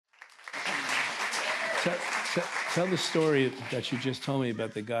Tell, tell the story that you just told me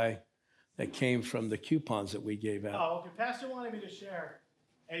about the guy that came from the coupons that we gave out. Oh, okay. Pastor wanted me to share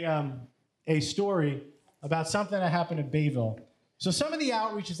a story about something that happened in Bayville. So some of the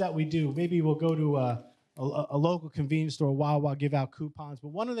outreaches that we do, maybe we'll go to a local convenience store, Wawa, give out coupons. But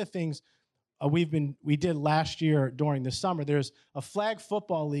one of the things we did last year during the summer, there's a flag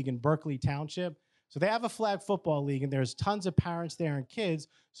football league in Berkeley Township. So they have a flag football league, and there's tons of parents there and kids.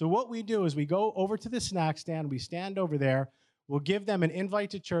 So what we do is we go over to the snack stand, we stand over there, we'll give them an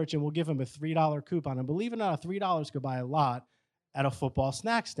invite to church, and we'll give them a $3 coupon. And believe it or not, $3 could buy a lot at a football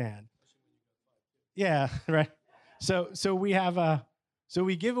snack stand. Yeah, right. So we have so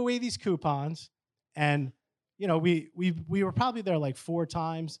we give away these coupons, and you know we were probably there like 4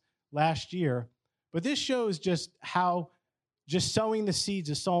 times last year. But this shows just how just sowing the seeds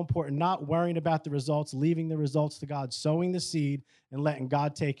is so important, not worrying about the results, leaving the results to God, sowing the seed and letting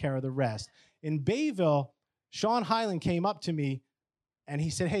God take care of the rest. In Bayville, Sean Hyland came up to me and he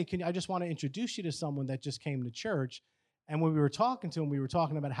said, hey, I just want to introduce you to someone that just came to church. And when we were talking to him, we were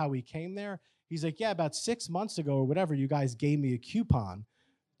talking about how he came there. He's like, yeah, about 6 months ago or whatever, you guys gave me a coupon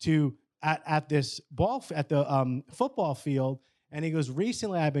to at this football field. And he goes,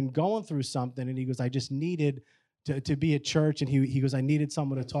 recently I've been going through something. And he goes, I just needed to be at church. And he goes, I needed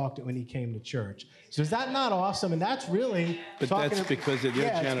someone to talk to when he came to church. So is that not awesome? And that's really... But that's because of your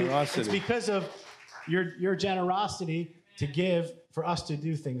generosity. It's because of your generosity to give for us to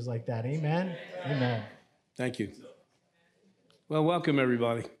do things like that. Amen? Amen. Thank you. Well, welcome,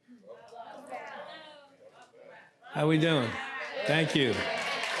 everybody. How we doing? Thank you.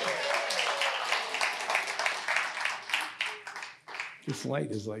 This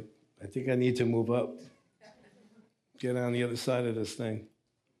light is like, I think I need to move up. Get on the other side of this thing.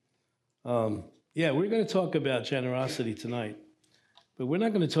 Yeah, we're going to talk about generosity tonight, but we're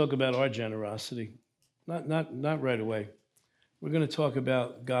not going to talk about our generosity. Not right away. We're going to talk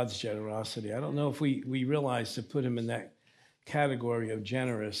about God's generosity. I don't know if we realize to put him in that category of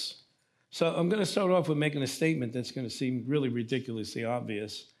generous. So I'm going to start off with making a statement that's going to seem really ridiculously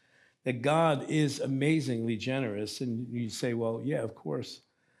obvious, that God is amazingly generous. And you say, well, yeah, of course.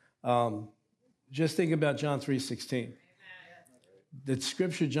 Just think about John 3:16. The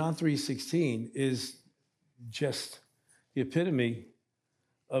scripture, John 3:16, is just the epitome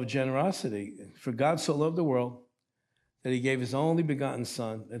of generosity. For God so loved the world that he gave his only begotten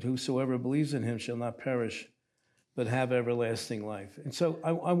Son, that whosoever believes in him shall not perish, but have everlasting life. And so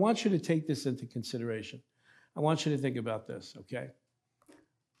I want you to take this into consideration. I want you to think about this, okay?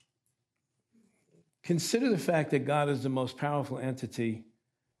 Consider the fact that God is the most powerful entity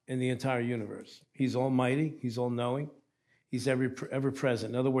in the entire universe. He's almighty, he's all-knowing, he's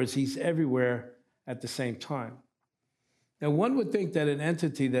ever-present. In other words, he's everywhere at the same time. Now, one would think that an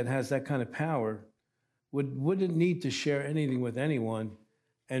entity that has that kind of power wouldn't need to share anything with anyone,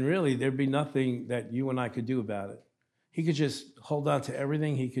 and really, there'd be nothing that you and I could do about it. He could just hold on to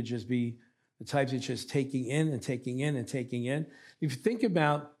everything. He could just be the type that's just taking in and taking in and taking in. If you think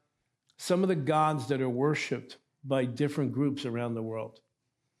about some of the gods that are worshipped by different groups around the world,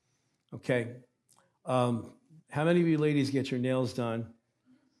 okay? How many of you ladies get your nails done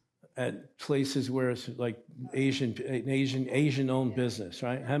at places where it's like Asian-owned business,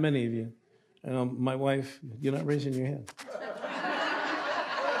 right? How many of you? My wife, you're not raising your hand.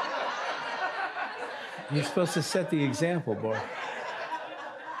 You're supposed to set the example, boy.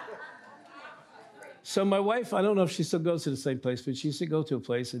 So my wife, I don't know if she still goes to the same place, but she used to go to a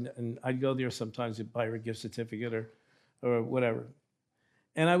place, and I'd go there sometimes to buy her a gift certificate or whatever.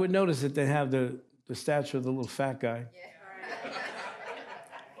 And I would notice that they have the statue of the little fat guy. Yeah.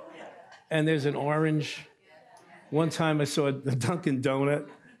 And there's an orange. One time I saw a Dunkin' Donut.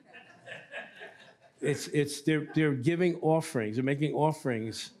 They're giving offerings. They're making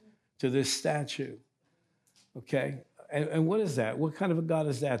offerings to this statue. Okay? And what is that? What kind of a God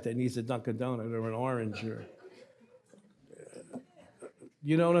is that needs a Dunkin' Donut or an orange? Or,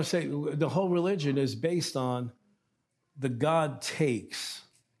 you know what I'm saying? The whole religion is based on the God takes.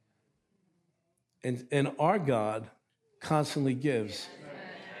 And our God constantly gives.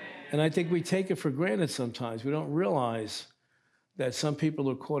 And I think we take it for granted sometimes. We don't realize that some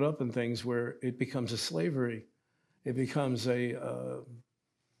people are caught up in things where it becomes a slavery. It becomes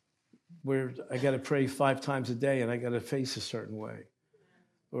where I got to pray 5 times a day and I got to face a certain way.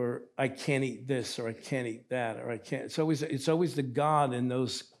 Or I can't eat this, or I can't eat that, or I can't. It's always the God in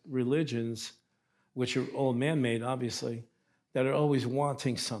those religions, which are all man-made, obviously, that are always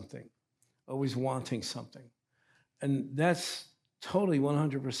wanting something. Always wanting something. And that's totally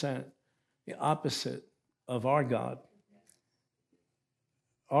 100% the opposite of our God.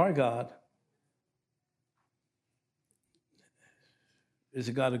 Our God is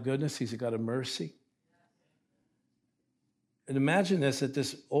a God of goodness. He's a God of mercy. And imagine this, that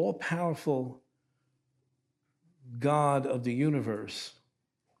this all-powerful God of the universe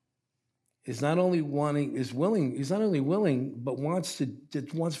is not only willing, but wants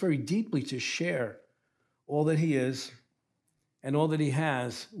very deeply to share all that he is and all that he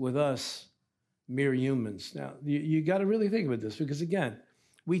has with us, mere humans. Now, you got to really think about this because, again,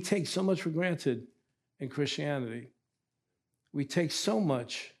 we take so much for granted in Christianity. We take so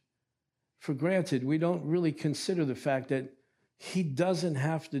much for granted. We don't really consider the fact that he doesn't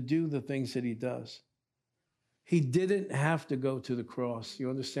have to do the things that he does. He didn't have to go to the cross. You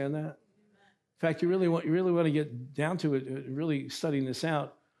understand that? In fact, you really want to get down to it, really studying this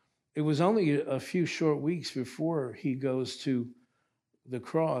out. It was only a few short weeks before he goes to the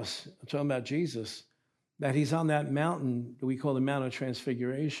cross, I'm talking about Jesus, that he's on that mountain that we call the Mount of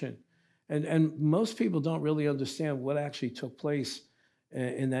Transfiguration. And most people don't really understand what actually took place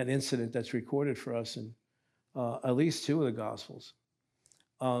in that incident that's recorded for us in at least two of the Gospels.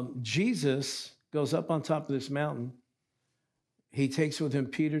 Jesus goes up on top of this mountain. He takes with him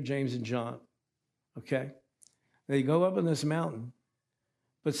Peter, James, and John. Okay? They go up on this mountain,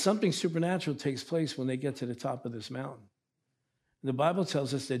 but something supernatural takes place when they get to the top of this mountain. The Bible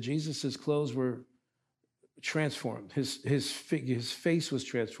tells us that Jesus' clothes were transformed. His face was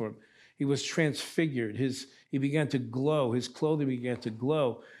transformed. He was transfigured. He began to glow. His clothing began to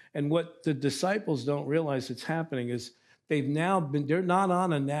glow. And what the disciples don't realize that's happening is they're not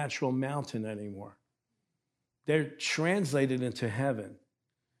on a natural mountain anymore. They're translated into heaven.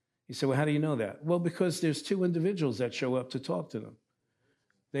 You say, well, how do you know that? Well, because there's two individuals that show up to talk to them.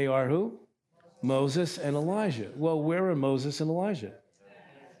 They are who? Moses and Elijah. Well, where are Moses and Elijah?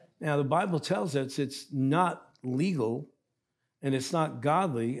 Now, the Bible tells us it's not legal and it's not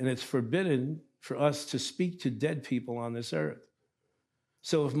godly and it's forbidden for us to speak to dead people on this earth.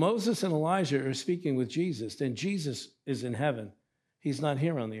 So if Moses and Elijah are speaking with Jesus, then Jesus is in heaven. He's not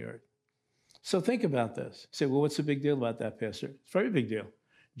here on the earth. So think about this. You say, well, what's the big deal about that, Pastor? It's a very big deal.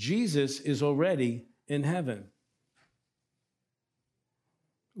 Jesus is already in heaven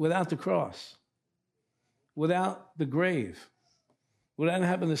without the cross, without the grave, without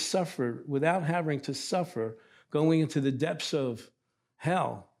having to suffer going into the depths of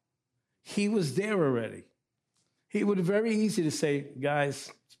hell. He was there already. It would be very easy to say,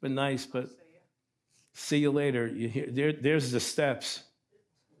 guys, it's been nice, but see you later. There's the steps.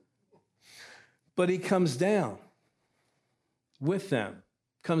 But he comes down with them,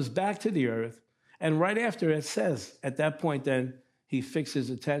 comes back to the earth, and right after it says, at that point then, he fixed his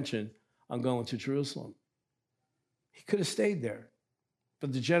attention on going to Jerusalem. He could have stayed there,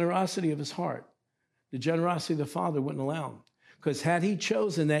 but the generosity of his heart, the generosity of the Father wouldn't allow him. Because had he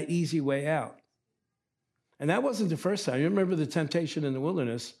chosen that easy way out, and that wasn't the first time. You remember the temptation in the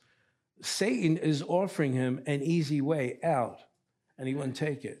wilderness? Satan is offering him an easy way out, and he wouldn't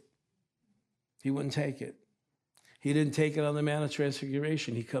take it. He wouldn't take it. He didn't take it on the Mount of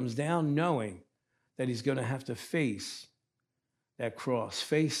Transfiguration. He comes down knowing that he's going to have to face that cross,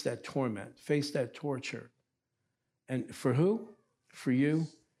 face that torment, face that torture. And for who? For you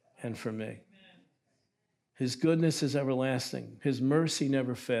and for me. His goodness is everlasting. His mercy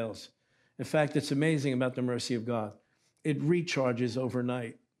never fails. In fact, it's amazing about the mercy of God. It recharges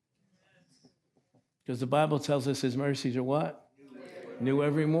overnight. Because the Bible tells us his mercies are what? New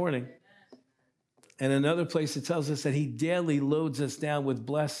every morning. And another place it tells us that he daily loads us down with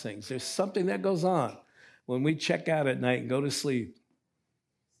blessings. There's something that goes on when we check out at night and go to sleep.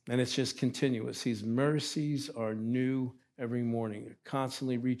 And it's just continuous. His mercies are new every morning. They're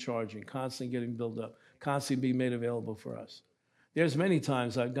constantly recharging, constantly getting built up, constantly being made available for us. There's many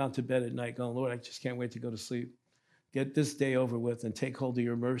times I've gone to bed at night going, Lord, I just can't wait to go to sleep. Get this day over with and take hold of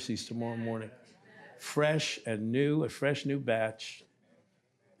your mercies tomorrow morning. Fresh and new, a fresh new batch.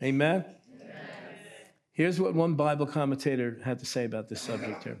 Amen? Here's what one Bible commentator had to say about this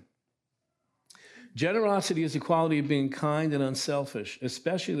subject here. Generosity is the quality of being kind and unselfish,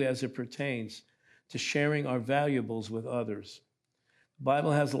 especially as it pertains to sharing our valuables with others. The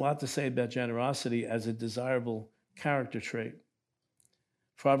Bible has a lot to say about generosity as a desirable character trait.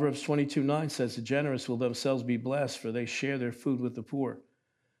 Proverbs 22:9 says, the generous will themselves be blessed, for they share their food with the poor.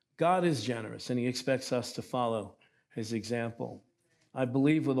 God is generous, and he expects us to follow his example. I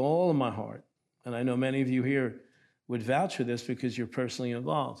believe with all of my heart, and I know many of you here would vouch for this because you're personally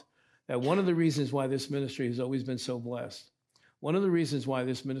involved, that one of the reasons why this ministry has always been so blessed, one of the reasons why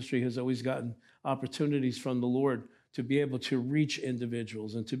this ministry has always gotten opportunities from the Lord to be able to reach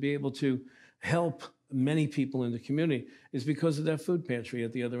individuals and to be able to help many people in the community is because of that food pantry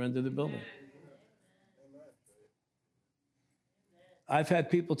at the other end of the building. I've had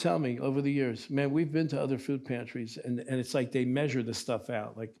people tell me over the years, man, we've been to other food pantries, and it's like they measure the stuff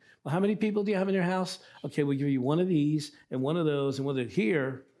out. Like, well, how many people do you have in your house? Okay, we'll give you one of these and one of those and one of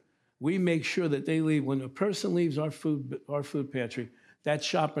here. We make sure that they leave. When a person leaves our food pantry, that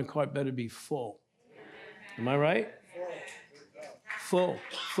shopping cart better be full. Am I right? Full,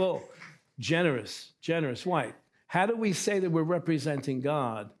 full. Generous, generous. Why? How do we say that we're representing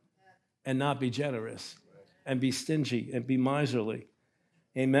God and not be generous and be stingy and be miserly?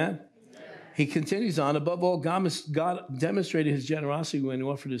 Amen? He continues on. Above all, God demonstrated his generosity when he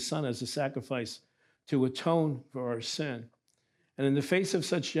offered his son as a sacrifice to atone for our sin. And in the face of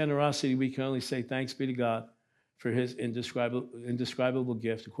such generosity, we can only say thanks be to God for his indescribable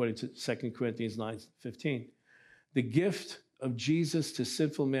gift, according to 2 Corinthians 9:15. The gift of Jesus to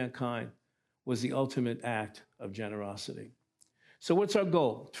sinful mankind was the ultimate act of generosity. So what's our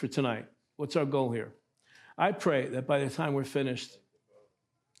goal for tonight? What's our goal here? I pray that by the time we're finished,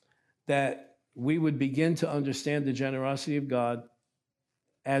 that we would begin to understand the generosity of God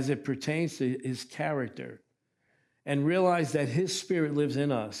as it pertains to his character and realize that his spirit lives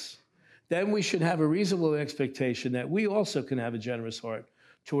in us. Then we should have a reasonable expectation that we also can have a generous heart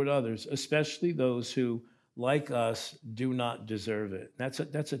toward others, especially those who, like us, do not deserve it. That's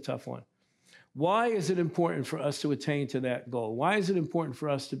a tough one. Why is it important for us to attain to that goal? Why is it important for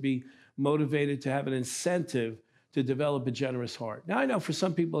us to be motivated, to have an incentive to develop a generous heart? Now, I know for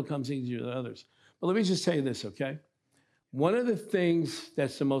some people it comes easier than others, but let me just tell you this, okay? One of the things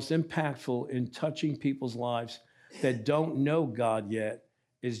that's the most impactful in touching people's lives that don't know God yet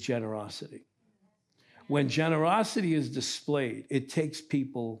is generosity. When generosity is displayed, it takes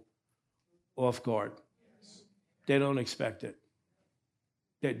people off guard. They don't expect it.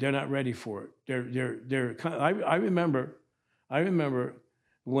 They're not ready for it. I remember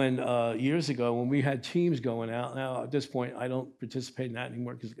when years ago when we had teams going out. Now at this point, I don't participate in that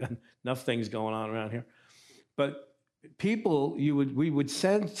anymore because enough things going on around here. But people, we would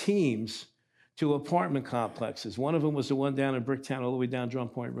send teams to apartment complexes. One of them was the one down in Bricktown, all the way down Drum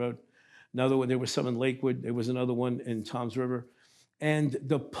Point Road. Another one, there was some in Lakewood. There was another one in Toms River. And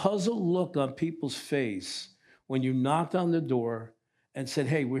the puzzled look on people's face when you knocked on the door and said,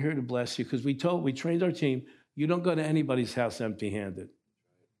 hey, we're here to bless you, because we trained our team, you don't go to anybody's house empty-handed.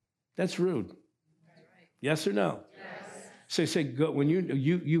 That's rude. Yes or no? Yes. So say, go, when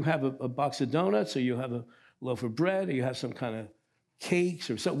you have a box of donuts, or you have a loaf of bread, or you have some kind of cakes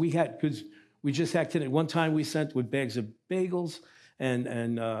or something. Because we just had today. One time we sent with bags of bagels and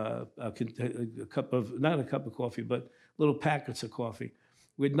a cup of, not a cup of coffee, but little packets of coffee.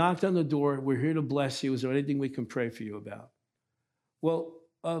 We'd knocked on the door. We're here to bless you. Is there anything we can pray for you about? Well,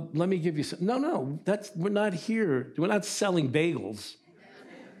 let me give you some. No, we're not here. We're not selling bagels.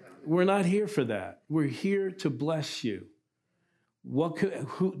 We're not here for that. We're here to bless you.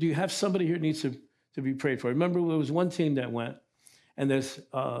 Do you have somebody here that needs to be prayed for? Remember, there was one team that went, and this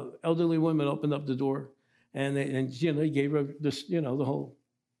elderly woman opened up the door, and they gave her this, the whole,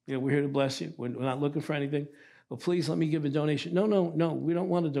 we're here to bless you. We're not looking for anything. Well, please let me give a donation. No, we don't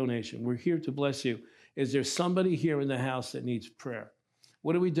want a donation. We're here to bless you. Is there somebody here in the house that needs prayer?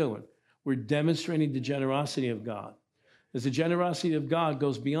 What are we doing? We're demonstrating the generosity of God. As the generosity of God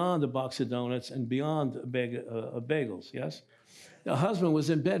goes beyond a box of donuts and beyond a bag of bagels, yes? The husband was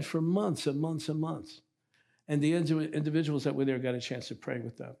in bed for months and months and months. And the individuals that were there got a chance to pray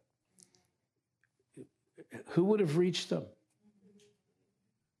with them. Who would have reached them?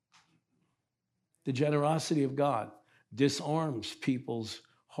 The generosity of God disarms people's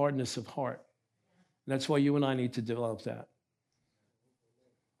hardness of heart. That's why you and I need to develop that.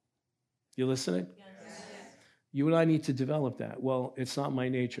 You listening? Yes. You and I need to develop that. Well, it's not my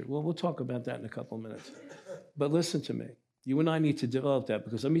nature. Well, we'll talk about that in a couple of minutes. But listen to me. You and I need to develop that,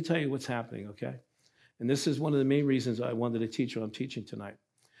 because let me tell you what's happening, okay? And this is one of the main reasons I wanted to teach what I'm teaching tonight.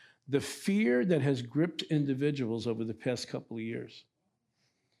 The fear that has gripped individuals over the past couple of years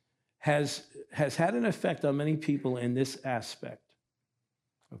has had an effect on many people in this aspect,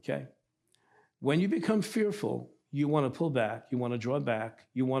 okay? When you become fearful, you want to pull back, you want to draw back,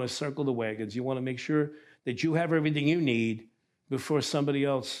 you want to circle the wagons, you want to make sure that you have everything you need before somebody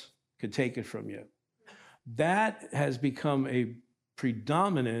else could take it from you. That has become a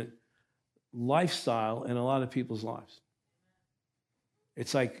predominant lifestyle in a lot of people's lives.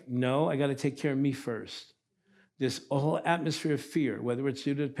 It's like, no, I got to take care of me first. This whole atmosphere of fear, whether it's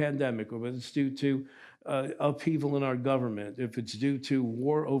due to the pandemic or whether it's due to upheaval in our government, if it's due to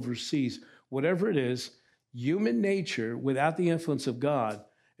war overseas, whatever it is, human nature, without the influence of God,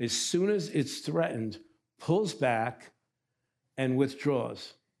 as soon as it's threatened, pulls back and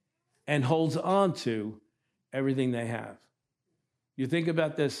withdraws and holds on to everything they have. You think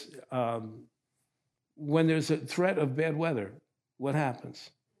about this. When there's a threat of bad weather, what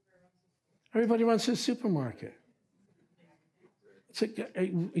happens? Everybody runs to the supermarket. It's like,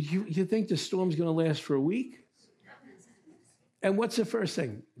 you think the storm's going to last for a week? And what's the first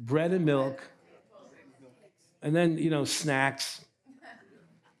thing? Bread and milk. And then, snacks.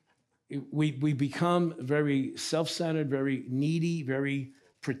 We become very self-centered, very needy, very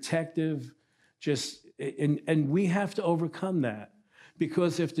protective. And we have to overcome that.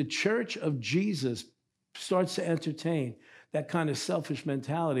 Because if the church of Jesus starts to entertain that kind of selfish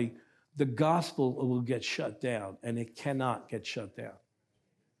mentality, the gospel will get shut down, and it cannot get shut down.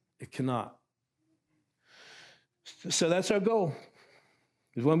 It cannot. So that's our goal.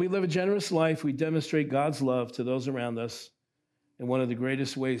 Because when we live a generous life, we demonstrate God's love to those around us in one of the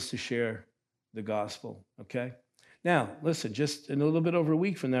greatest ways to share the gospel, okay? Now, listen, just in a little bit over a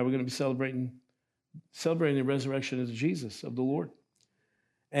week from now, we're going to be celebrating the resurrection of Jesus, of the Lord.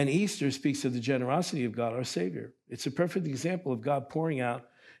 And Easter speaks of the generosity of God, our Savior. It's a perfect example of God pouring out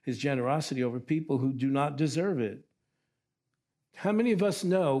his generosity over people who do not deserve it. How many of us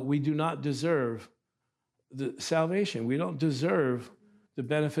know we do not deserve the salvation? We don't deserve the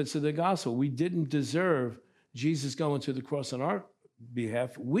benefits of the gospel. We didn't deserve Jesus going to the cross on our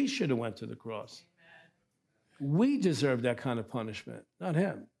behalf. We should have went to the cross. We deserve that kind of punishment, not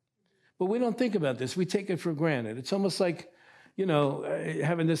him. But we don't think about this. We take it for granted. It's almost like,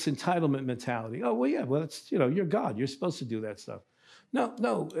 having this entitlement mentality. Oh, well, yeah, well, it's, you're God. You're supposed to do that stuff.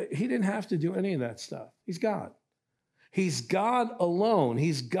 No, he didn't have to do any of that stuff. He's God. He's God alone.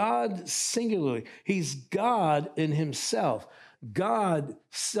 He's God singularly. He's God in himself. God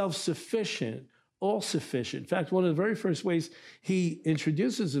self-sufficient, all-sufficient. In fact, one of the very first ways he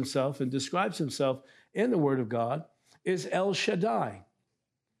introduces himself and describes himself in the Word of God is El Shaddai.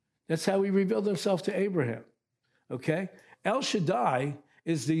 That's how he revealed himself to Abraham, okay? El Shaddai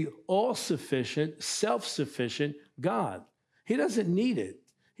is the all-sufficient, self-sufficient God. He doesn't need it.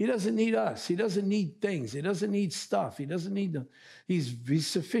 He doesn't need us. He doesn't need things. He doesn't need stuff. He doesn't need them. He's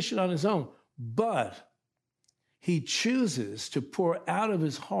sufficient on his own. But he chooses to pour out of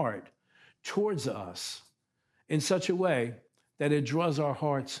his heart towards us in such a way that it draws our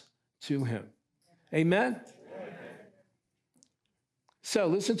hearts to him. Amen? So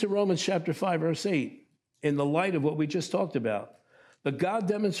listen to Romans chapter 5, verse 8. In the light of what we just talked about. But God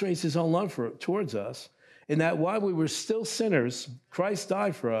demonstrates his own love towards us in that while we were still sinners, Christ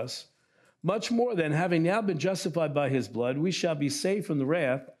died for us. Much more than having now been justified by his blood, we shall be saved from the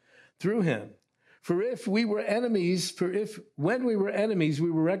wrath through him. For when we were enemies, we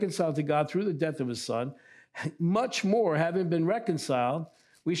were reconciled to God through the death of his son, much more, having been reconciled,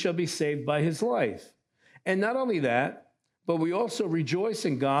 we shall be saved by his life. And not only that, but we also rejoice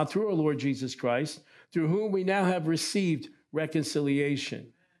in God through our Lord Jesus Christ, through whom we now have received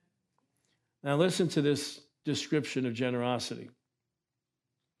reconciliation. Now listen to this description of generosity.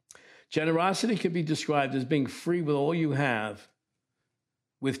 Generosity can be described as being free with all you have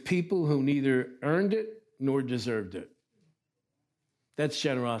with people who neither earned it nor deserved it. That's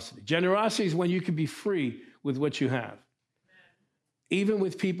generosity. Generosity is when you can be free with what you have, even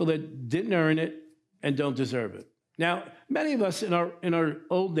with people that didn't earn it and don't deserve it. Now, many of us in our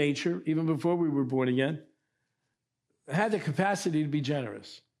old nature, even before we were born again, had the capacity to be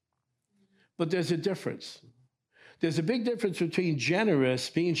generous. But there's a difference. There's a big difference between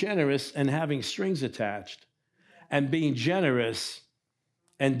being generous and having strings attached, and being generous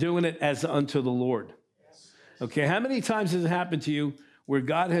and doing it as unto the Lord. Okay, how many times has it happened to you where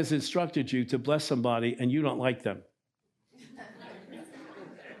God has instructed you to bless somebody and you don't like them?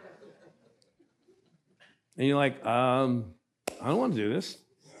 And you're like, I don't want to do this.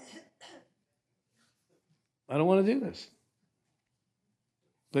 I don't want to do this.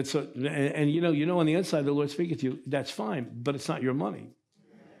 But so, and you know, on the inside, the Lord's speaking to you, that's fine, but it's not your money.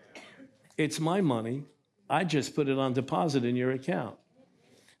 It's my money. I just put it on deposit in your account.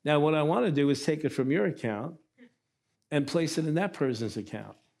 Now, what I want to do is take it from your account and place it in that person's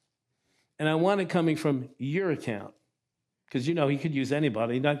account. And I want it coming from your account. Because, he could use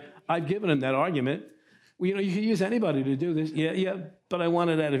anybody. Now, I've given him that argument. Well, you could use anybody to do this. Yeah, but I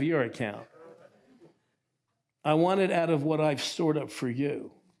want it out of your account. I want it out of what I've stored up for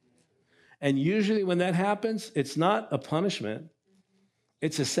you. And usually when that happens, it's not a punishment.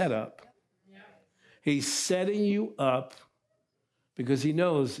 It's a setup. He's setting you up because he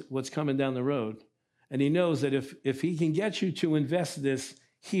knows what's coming down the road. And he knows that if he can get you to invest this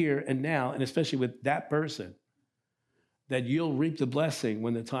here and now, and especially with that person, that you'll reap the blessing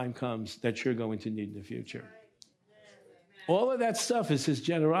when the time comes that you're going to need in the future. All of that stuff is his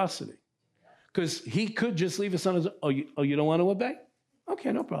generosity. Because he could just leave us on his, you don't want to obey?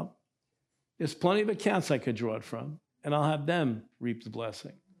 Okay, no problem. There's plenty of accounts I could draw it from, and I'll have them reap the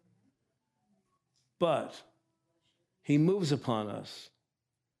blessing. But he moves upon us.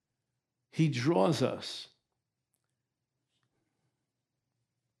 He draws us.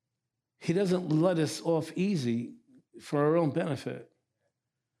 He doesn't let us off easy for our own benefit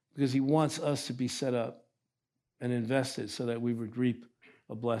because he wants us to be set up and invested so that we would reap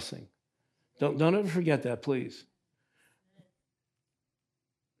a blessing. Don't ever forget that, please.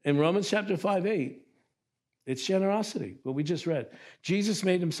 In Romans chapter 5:8, it's generosity, what we just read. Jesus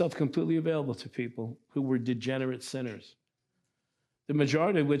made himself completely available to people who were degenerate sinners, the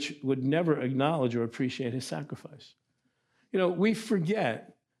majority of which would never acknowledge or appreciate his sacrifice. You know, we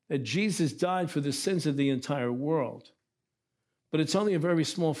forget that Jesus died for the sins of the entire world, but it's only a very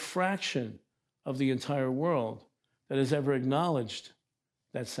small fraction of the entire world that has ever acknowledged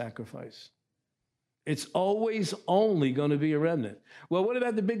that sacrifice. It's always only going to be a remnant. Well, what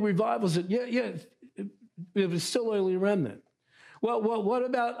about the big revivals? Yeah, it was still only a remnant. Well, what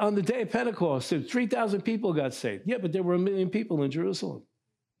about on the day of Pentecost? 3,000 people got saved. Yeah, but there were 1 million people in Jerusalem.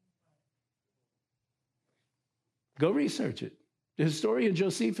 Go research it. The historian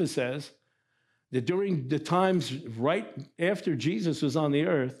Josephus says that during the times right after Jesus was on the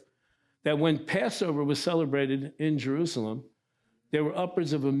earth, that when Passover was celebrated in Jerusalem, there were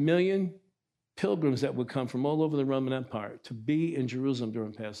upwards of 1 million pilgrims that would come from all over the Roman Empire to be in Jerusalem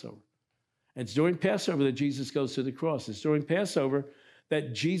during Passover. And it's during Passover that Jesus goes to the cross. It's during Passover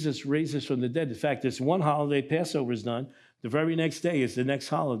that Jesus raises from the dead. In fact, it's one holiday, Passover is done. The very next day is the next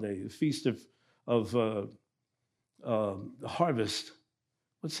holiday, the Feast of Harvest.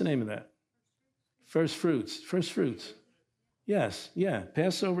 What's the name of that? First fruits. First fruits. Yes, yeah.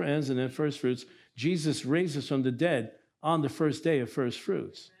 Passover ends and then first fruits. Jesus raises from the dead on the first day of first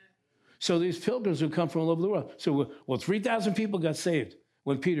fruits. So these pilgrims would come from all over the world. So, 3,000 people got saved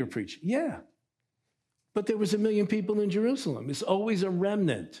when Peter preached. Yeah. But there was 1 million people in Jerusalem. It's always a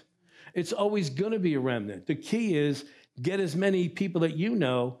remnant. It's always going to be a remnant. The key is get as many people that you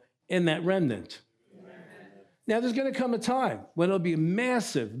know in that remnant. Now, there's going to come a time when there'll be a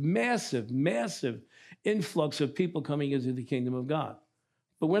massive, massive, massive influx of people coming into the kingdom of God.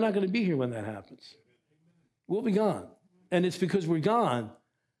 But we're not going to be here when that happens. We'll be gone. And it's because we're gone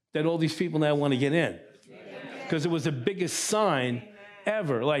that all these people now want to get in. Because it was the biggest sign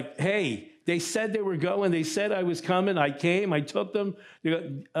ever. Like, hey, they said they were going. They said I was coming. I came. I took them.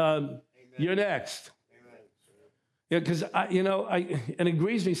 You're next. Yeah, because, and it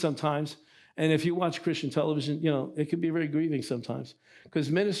grieves me sometimes. And if you watch Christian television, it can be very grieving sometimes. Because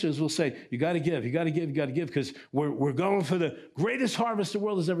ministers will say, you got to give, you got to give, you got to give, because we're going for the greatest harvest the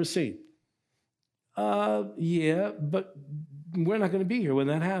world has ever seen. Yeah, but we're not going to be here when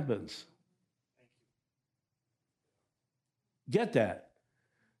that happens. Get that.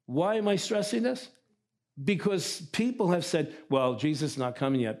 Why am I stressing this? Because people have said, well, Jesus is not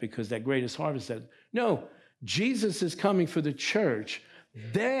coming yet because that greatest harvest said. No, Jesus is coming for the church.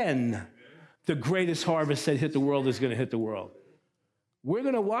 Then the greatest harvest that hit the world is going to hit the world. We're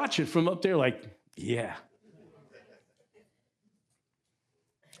going to watch it from up there like, yeah.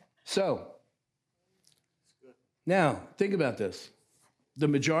 So, now, think about this. The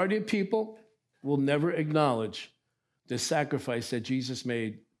majority of people will never acknowledge the sacrifice that Jesus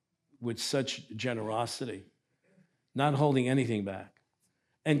made with such generosity, not holding anything back.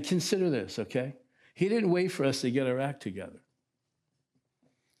 And consider this, okay? He didn't wait for us to get our act together.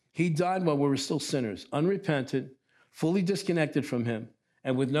 He died while we were still sinners, unrepentant, fully disconnected from him,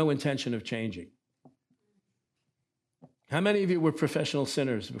 and with no intention of changing. How many of you were professional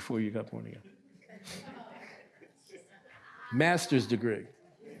sinners before you got born again? Master's degree.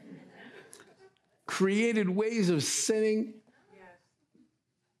 Created ways of sinning,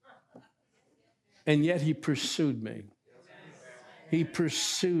 and yet he pursued me. He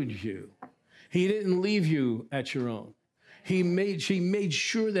pursued you. He didn't leave you at your own. He made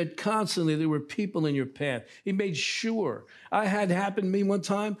sure that constantly there were people in your path. He made sure. I had happen to me one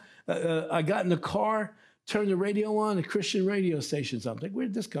time. I got in the car, turned the radio on, a Christian radio station's on. I'm like, where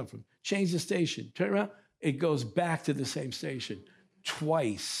did this come from? Change the station. Turn around. It goes back to the same station.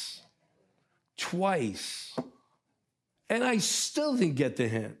 Twice. And I still didn't get the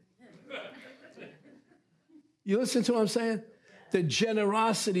hint. You listen to what I'm saying? The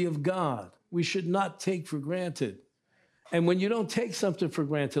generosity of God, we should not take for granted. And when you don't take something for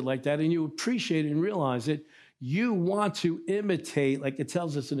granted like that and you appreciate it and realize it, you want to imitate, like it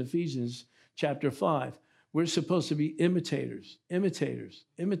tells us in Ephesians chapter 5. We're supposed to be imitators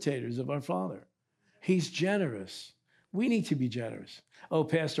of our Father. He's generous. We need to be generous. Oh,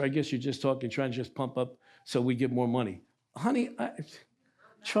 Pastor, I guess you're just trying to just pump up so we get more money. Honey,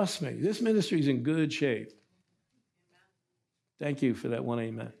 Trust me, this ministry is in good shape. Thank you for that one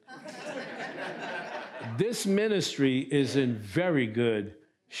amen. This ministry is in very good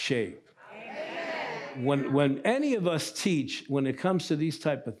shape. When any of us teach, when it comes to these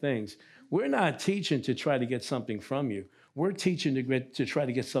type of things, we're not teaching to try to get something from you. We're teaching to try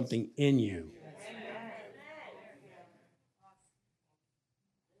to get something in you.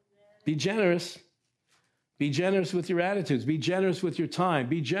 Be generous. Be generous with your attitudes. Be generous with your time.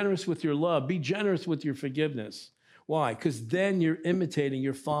 Be generous with your love. Be generous with your forgiveness. Why? Because then you're imitating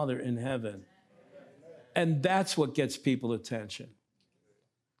your Father in heaven. And that's what gets people attention.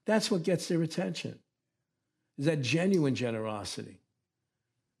 That's what gets their attention. Is that genuine generosity.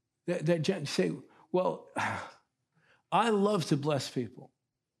 Say, well, I love to bless people.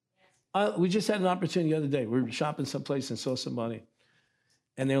 We just had an opportunity the other day. We were shopping someplace and saw somebody.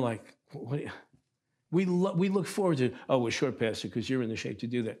 And they're like, what? We look forward to, oh, we're short, Pastor, because you're in the shape to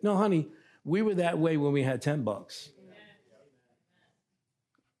do that. No, honey, we were that way when we had $10.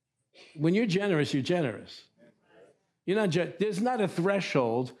 When you're generous, you're generous. You're not. There's not a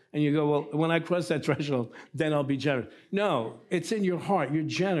threshold, and you go, well, when I cross that threshold, then I'll be generous. No, it's in your heart. You're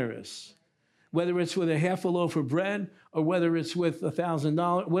generous. Whether it's with a half a loaf of bread or whether it's with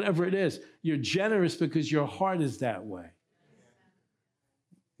 $1,000, whatever it is, you're generous because your heart is that way.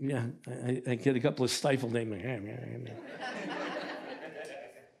 Yeah, I get a couple of stifled names.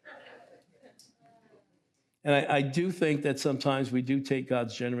 And I do think that sometimes we do take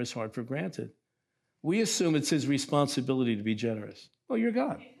God's generous heart for granted. We assume it's his responsibility to be generous. Well, you're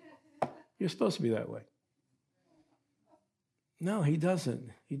God. You're supposed to be that way. No, he doesn't.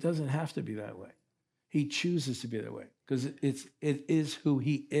 He doesn't have to be that way. He chooses to be that way because it is who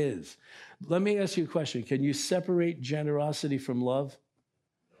he is. Let me ask you a question. Can you separate generosity from love?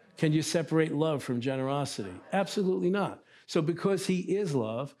 Can you separate love from generosity? Absolutely not. So because he is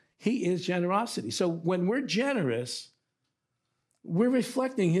love, he is generosity. So when we're generous, we're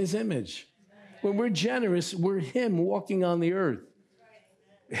reflecting his image. When we're generous, we're him walking on the earth,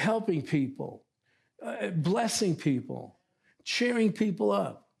 helping people, blessing people, cheering people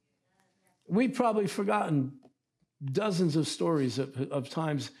up. We've probably forgotten dozens of stories of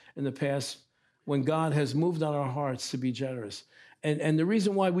times in the past when God has moved on our hearts to be generous. And the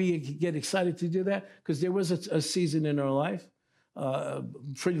reason why we get excited to do that, because there was a season in our life, a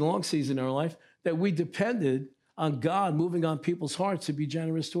pretty long season in our life, that we depended on God moving on people's hearts to be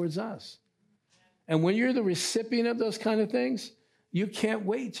generous towards us. And when you're the recipient of those kind of things, you can't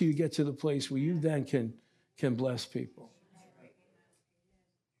wait till you get to the place where you then can bless people.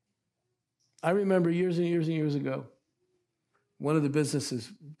 I remember years and years and years ago, one of the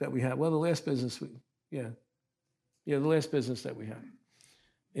businesses that we had, the last business the last business that we had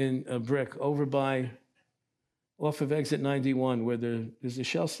in a brick over off of exit 91 where is the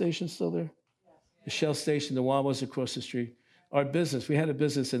Shell station still there? The Shell station, the Wawa's across the street. Our business, we had a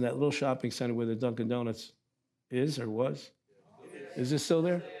business in that little shopping center where the Dunkin' Donuts is or was. Is it still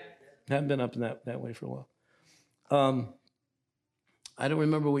there? Haven't been up in that way for a while. I don't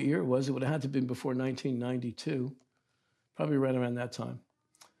remember what year it was. It would have had to have been before 1992, probably right around that time.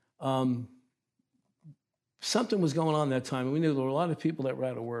 Something was going on that time, and we knew there were a lot of people that were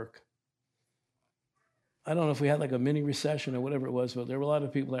out of work. I don't know if we had like a mini recession or whatever it was, but there were a lot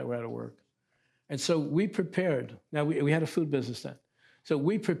of people that were out of work. And so we prepared. Now, we had a food business then. So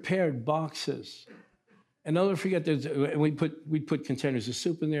we prepared boxes. And don't forget, we put containers of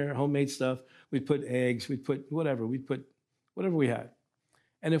soup in there, homemade stuff. We put eggs. We put whatever. We put whatever we had.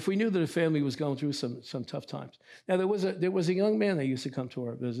 And if we knew that a family was going through some tough times. Now, there was a young man that used to come to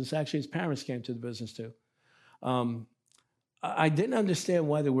our business. Actually, his parents came to the business too. I didn't understand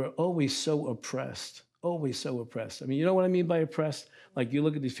why they were always so oppressed. Always so oppressed. I mean, you know what I mean by oppressed? Like, you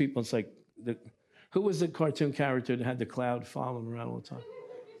look at these people, it's like, who was the cartoon character that had the cloud following him around all the time?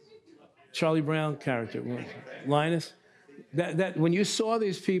 Charlie Brown character, Linus. That when you saw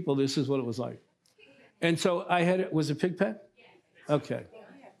these people, this is what it was like. And so was it Pigpen? Okay,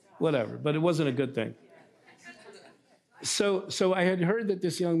 whatever, but it wasn't a good thing. So I had heard that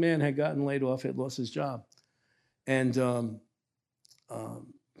this young man had gotten laid off, had lost his job. And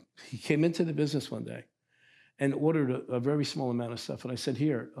he came into the business one day and ordered a very small amount of stuff. And I said,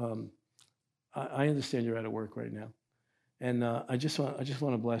 here, I understand you're out of work right now. And I just want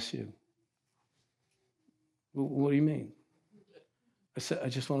to bless you. What do you mean? I said, I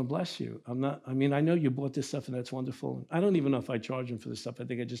just want to bless you. I know you bought this stuff and that's wonderful. I don't even know if I charged him for this stuff. I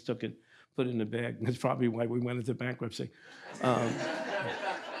think I just took it, put it in the bag. That's probably why we went into bankruptcy.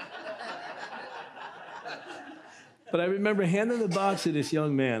 But I remember handing the box to this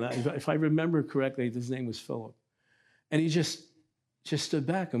young man. If I remember correctly, his name was Philip. And he just just stood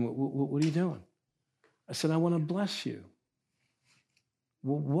back and, what are you doing? I said, I want to bless you.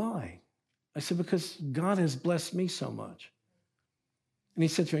 Well, why? I said, because God has blessed me so much. And he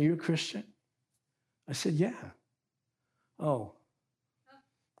said to me, are you a Christian? I said, yeah. Oh,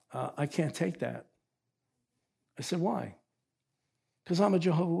 I can't take that. I said, why? Because I'm a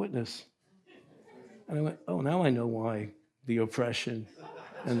Jehovah's Witness. And I went, oh, now I know why the oppression.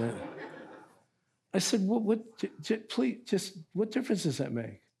 And I said, please, just what difference does that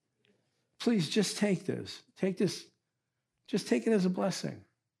make? Please, just take this. Take this. Just take it as a blessing.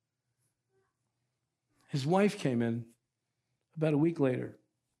 His wife came in about a week later.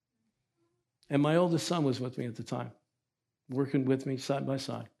 And my oldest son was with me at the time, working with me side by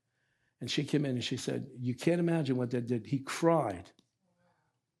side. And she came in and she said, you can't imagine what that did. He cried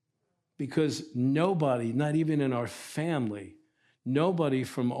because nobody, not even in our family, nobody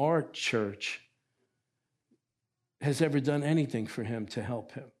from our church has ever done anything for him to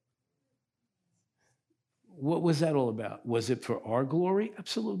help him. What was that all about? Was it for our glory?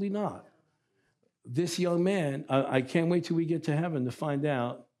 Absolutely not. This young man, I can't wait till we get to heaven to find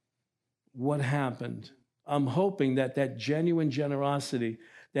out what happened. I'm hoping that that genuine generosity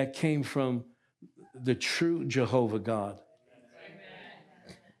that came from the true Jehovah God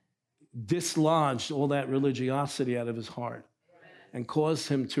dislodged all that religiosity out of his heart and caused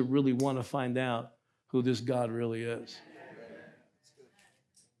him to really want to find out who this God really is.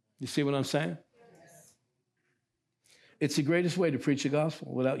 You see what I'm saying? It's the greatest way to preach the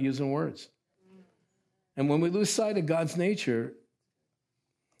gospel without using words. And when we lose sight of God's nature,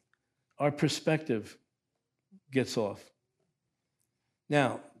 our perspective gets off.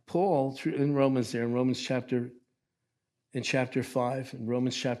 Now, Paul, in Romans there, in Romans chapter 5, in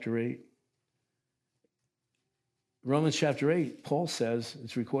Romans chapter 8, Paul says,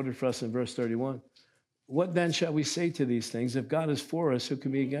 it's recorded for us in verse 31, what then shall we say to these things? If God is for us, who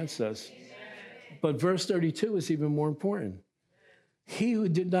can be against us? But verse 32 is even more important. He who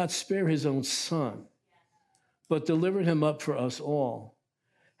did not spare his own son, but delivered him up for us all,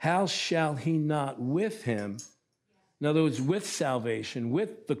 how shall he not with him, in other words, with salvation,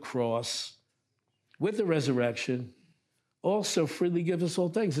 with the cross, with the resurrection, also freely give us all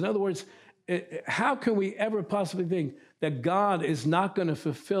things? In other words, how can we ever possibly think that God is not going to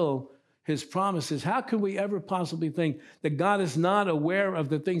fulfill his promises? How can we ever possibly think that God is not aware of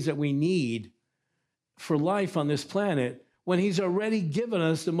the things that we need for life on this planet when he's already given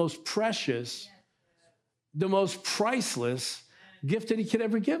us the most precious, the most priceless gift that he could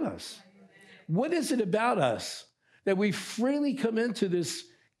ever give us? What is it about us that we freely come into this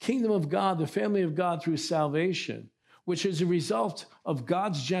kingdom of God, the family of God, through salvation, which is a result of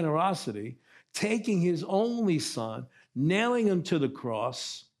God's generosity, taking his only son, nailing him to the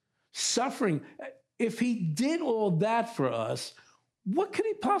cross, suffering? If he did all that for us, what could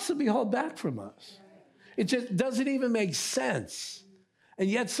he possibly hold back from us? It just doesn't even make sense. And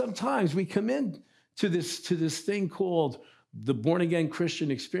yet sometimes we come in to this thing called the born-again Christian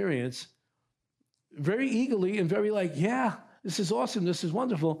experience very eagerly and very like, yeah, this is awesome, this is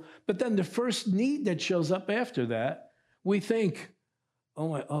wonderful. But then the first need that shows up after that, we think,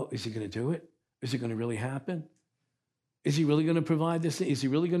 is he going to do it? Is it going to really happen? Is he really going to provide this? Is he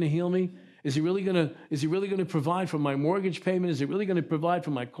really going to heal me? Is he really going to provide for my mortgage payment? Is he really going to provide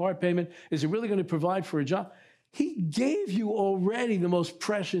for my car payment? Is he really going to provide for a job? He gave you already the most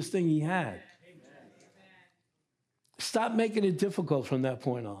precious thing he had. Amen. Stop making it difficult from that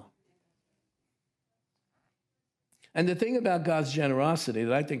point on. And the thing about God's generosity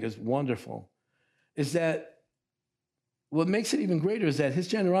that I think is wonderful is that what makes it even greater is that his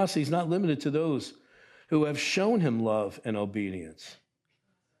generosity is not limited to those who have shown him love and obedience.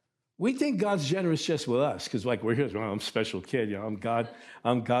 We think God's generous just with us because, like, we're here. Well, I'm a special kid. You know, I'm God.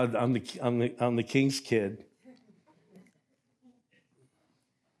 I'm the king's kid.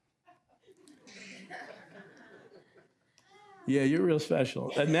 Yeah, you're real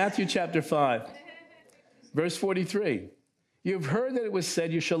special. At Matthew chapter 5, verse 43, you've heard that it was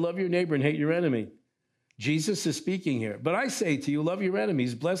said, you shall love your neighbor and hate your enemy. Jesus is speaking here. But I say to you, love your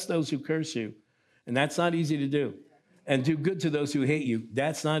enemies, bless those who curse you. And that's not easy to do. And do good to those who hate you.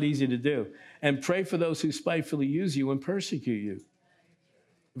 That's not easy to do. And pray for those who spitefully use you and persecute you.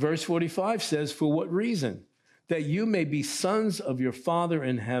 Verse 45 says, for what reason? That you may be sons of your Father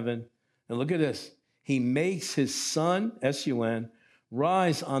in heaven. And look at this. He makes his sun, S-U-N,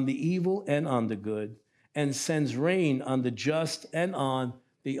 rise on the evil and on the good, and sends rain on the just and on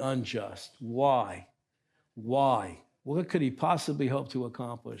the unjust. Why? Why? What could he possibly hope to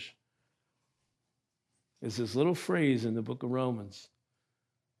accomplish? There's this little phrase in the book of Romans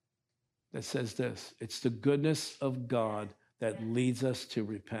that says this: it's the goodness of God that leads us to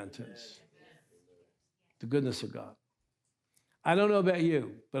repentance. The goodness of God. I don't know about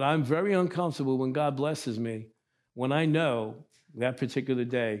you, but I'm very uncomfortable when God blesses me, when I know that particular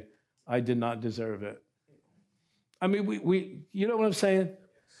day I did not deserve it. I mean, we you know what I'm saying?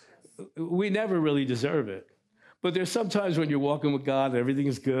 We never really deserve it. But there's sometimes when you're walking with God, everything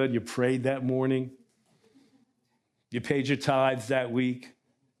is good. You prayed that morning. You paid your tithes that week.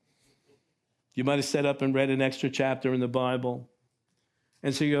 You might have set up and read an extra chapter in the Bible.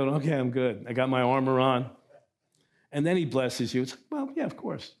 And so you go, okay, I'm good. I got my armor on. And then he blesses you. It's like, well, yeah, of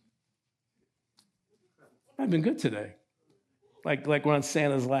course. I've been good today. Like we're on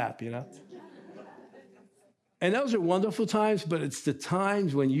Santa's lap, you know? And those are wonderful times, but it's the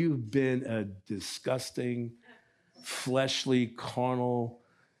times when you've been a disgusting, fleshly, carnal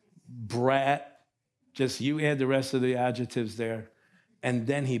brat. Just you add the rest of the adjectives there, and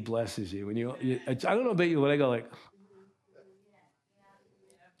then he blesses you. And I don't know about you, but I go like,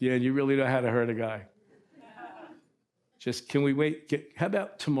 yeah, you really know how to hurt a guy. Just, can we wait? How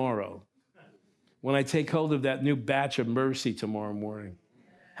about tomorrow? When I take hold of that new batch of mercy tomorrow morning.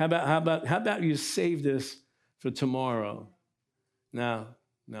 How about you save this for tomorrow? No,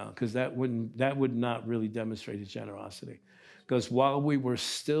 because that would not really demonstrate his generosity. Because while we were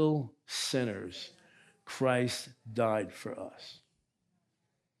still sinners, Christ died for us.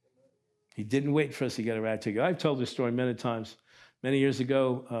 He didn't wait for us to get our act together. I've told this story many times. Many years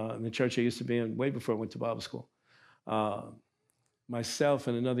ago, in the church I used to be in, way before I went to Bible school, myself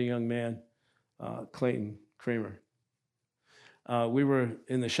and another young man, Clayton Creamer, we were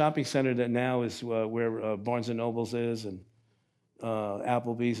in the shopping center that now is where Barnes & Nobles is and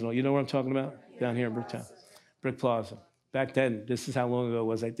Applebee's and all. You know what I'm talking about? Down here in Bricktown. Brick Plaza. Back then, this is how long ago it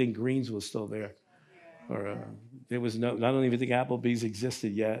was. I think Greens was still there. Or there was no, I don't even think Applebee's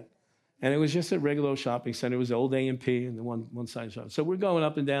existed yet. And it was just a regular shopping center. It was the old A&P and the one side shop. So we're going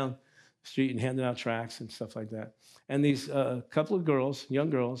up and down the street and handing out tracts and stuff like that. And these couple of girls, young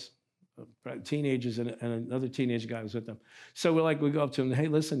girls, teenagers, and another teenage guy was with them. So we go up to them, hey,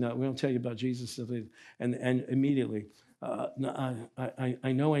 listen, we're going to tell you about Jesus. And immediately,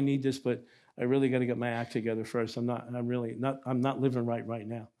 I know I need this, but I really got to get my act together first. I'm not living right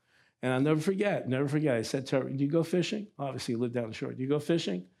now. And I'll never forget. I said to her, do you go fishing? Obviously, you live down the shore. Do you go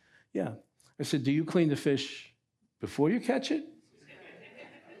fishing? Yeah. I said, do you clean the fish before you catch it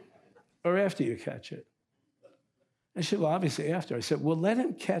or after you catch it? I said, well, obviously after. I said, well, let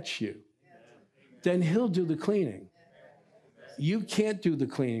him catch you. Then he'll do the cleaning. You can't do the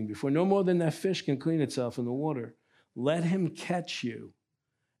cleaning before. No more than that fish can clean itself in the water. Let him catch you.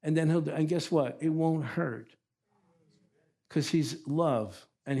 And then and guess what? It won't hurt. Because he's love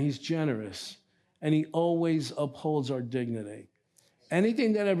and he's generous and he always upholds our dignity.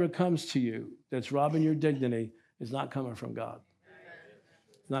 Anything that ever comes to you that's robbing your dignity is not coming from God.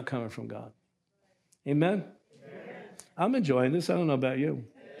 It's not coming from God. Amen? I'm enjoying this. I don't know about you.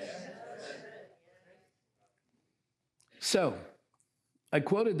 So, I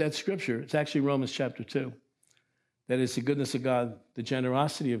quoted that scripture. It's actually Romans chapter 2. That is the goodness of God, the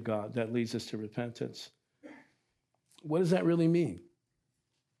generosity of God that leads us to repentance. What does that really mean?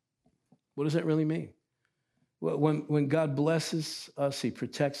 What does that really mean? Well, when God blesses us, he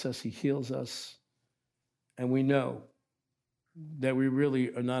protects us, he heals us, and we know that we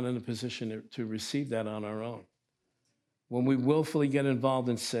really are not in a position to receive that on our own. When we willfully get involved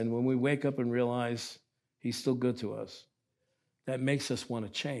in sin, when we wake up and realize he's still good to us, that makes us want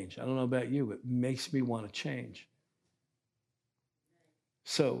to change. I don't know about you, it makes me want to change.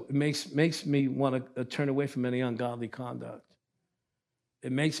 So it makes me want to turn away from any ungodly conduct.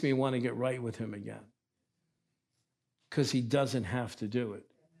 It makes me want to get right with him again. Because he doesn't have to do it.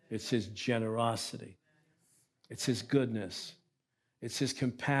 It's his generosity. It's his goodness. It's his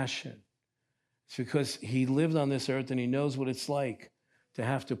compassion. It's because he lived on this earth and he knows what it's like to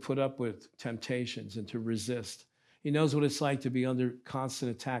have to put up with temptations and to resist. He knows what it's like to be under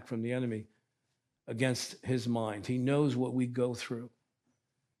constant attack from the enemy against his mind. He knows what we go through.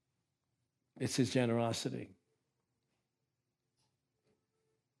 It's his generosity.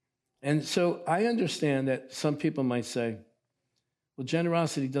 And so I understand that some people might say, well,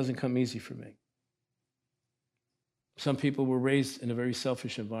 generosity doesn't come easy for me. Some people were raised in a very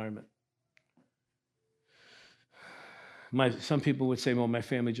selfish environment. Some people would say, well, my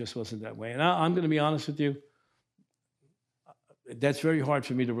family just wasn't that way. And I'm going to be honest with you. That's very hard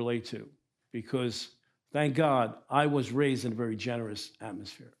for me to relate to because, thank God, I was raised in a very generous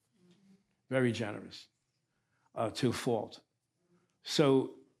atmosphere. Very generous to a fault.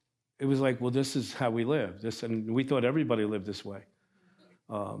 So it was like, well, this is how we live. And we thought everybody lived this way.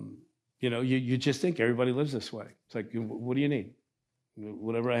 You just think everybody lives this way. It's like, what do you need?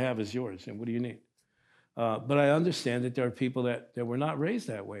 Whatever I have is yours, and what do you need? But I understand that there are people that were not raised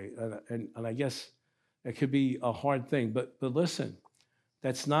that way, and I guess it could be a hard thing. But listen,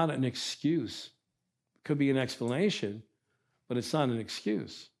 that's not an excuse. It could be an explanation, but it's not an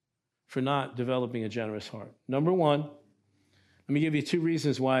excuse for not developing a generous heart. Number one, let me give you two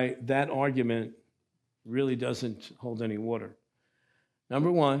reasons why that argument really doesn't hold any water.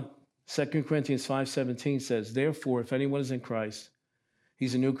 Number one, 2 Corinthians 5:17 says, therefore, if anyone is in Christ,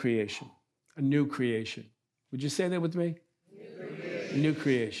 he's a new creation. A new creation. Would you say that with me? New creation. A new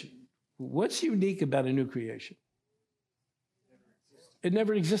creation. What's unique about a new creation? It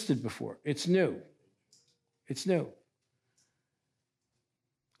never existed before. It's new. It's new.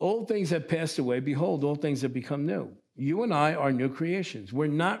 Old things have passed away. Behold, all things have become new. You and I are new creations. We're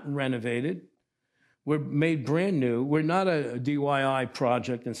not renovated. We're made brand new. We're not a DIY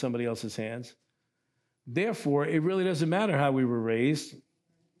project in somebody else's hands. Therefore, it really doesn't matter how we were raised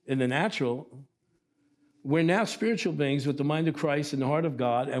in the natural. We're now spiritual beings with the mind of Christ and the heart of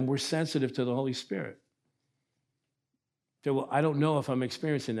God, and we're sensitive to the Holy Spirit. So, well, I don't know if I'm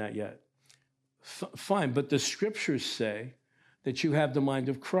experiencing that yet. Fine, but the scriptures say that you have the mind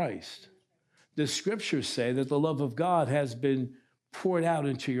of Christ. The scriptures say that the love of God has been poured out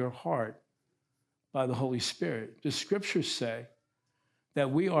into your heart by the Holy Spirit. The scriptures say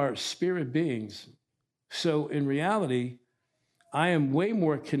that we are spirit beings. So in reality, I am way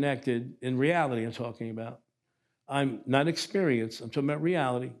more connected, in reality I'm talking about. I'm not experienced, I'm talking about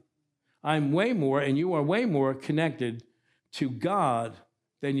reality. I'm way more, and you are way more connected to God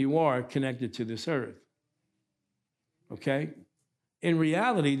than you are connected to this earth. Okay? In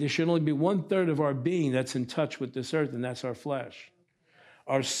reality, there should only be 1/3 of our being that's in touch with this earth, and that's our flesh.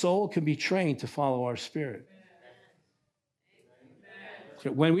 Our soul can be trained to follow our spirit.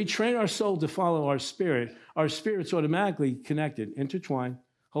 So when we train our soul to follow our spirit's automatically connected, intertwined.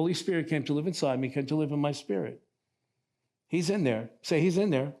 Holy Spirit came to live inside me, came to live in my spirit. He's in there. Say, he's in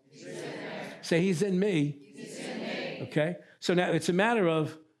there. He's in there. Say, he's in me. He's in me. Okay? So now it's a matter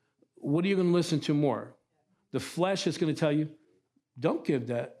of, what are you going to listen to more? The flesh is going to tell you, don't give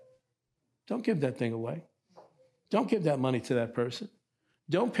that thing away. Don't give that money to that person.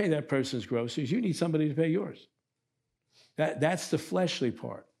 Don't pay that person's groceries. You need somebody to pay yours. That's the fleshly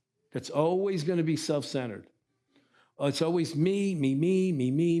part. That's always going to be self-centered. It's always me, me, me,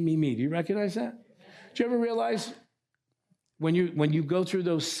 me, me, me, me. Do you recognize that? Do you ever realize when you go through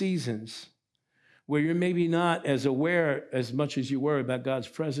those seasons where you're maybe not as aware as much as you were about God's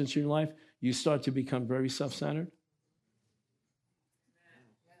presence in your life, you start to become very self-centered?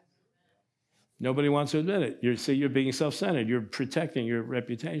 Nobody wants to admit it. You're being self-centered. You're protecting your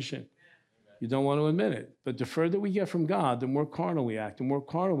reputation. You don't want to admit it. But the further we get from God, the more carnal we act. The more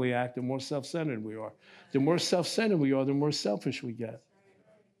carnal we act, the more self-centered we are. The more self-centered we are, the more selfish we get.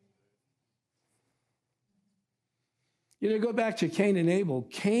 Go back to Cain and Abel.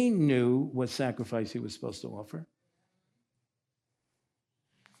 Cain knew what sacrifice he was supposed to offer.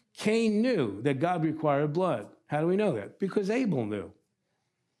 Cain knew that God required blood. How do we know that? Because Abel knew.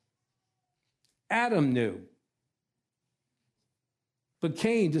 Adam knew. But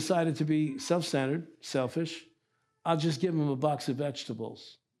Cain decided to be self-centered, selfish. I'll just give him a box of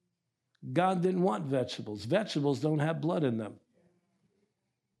vegetables. God didn't want vegetables. Vegetables don't have blood in them.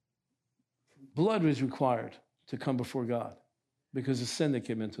 Blood was required to come before God because of sin that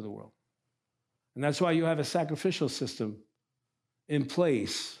came into the world. And that's why you have a sacrificial system in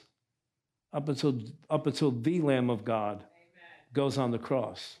place up until the Lamb of God goes on the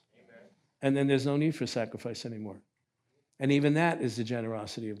cross. And then there's no need for sacrifice anymore. And even that is the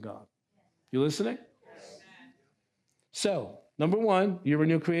generosity of God. You listening? Yes. So, number one, you're a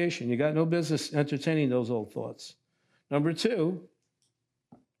new creation. You got no business entertaining those old thoughts. Number two,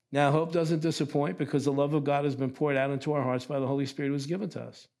 now hope doesn't disappoint because the love of God has been poured out into our hearts by the Holy Spirit who was given to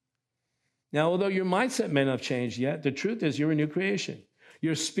us. Now, although your mindset may not have changed yet, the truth is you're a new creation.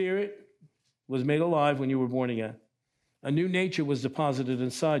 Your spirit was made alive when you were born again. A new nature was deposited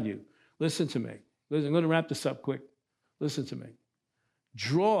inside you. Listen to me. Listen, I'm going to wrap this up quick. Listen to me.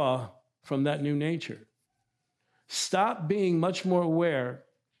 Draw from that new nature. Stop being much more aware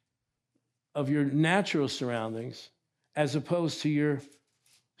of your natural surroundings as opposed to your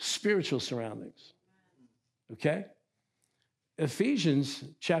spiritual surroundings. Okay? Ephesians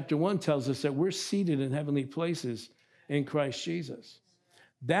chapter 1 tells us that we're seated in heavenly places in Christ Jesus.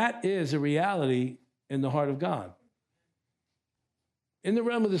 That is a reality in the heart of God. In the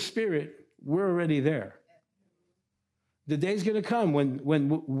realm of the spirit, we're already there. The day's going to come when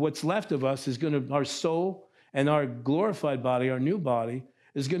what's left of us is our soul and our glorified body, our new body,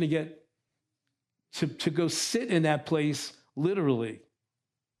 is going to get to go sit in that place literally.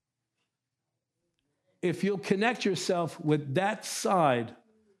 If you'll connect yourself with that side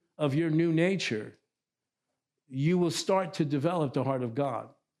of your new nature, you will start to develop the heart of God.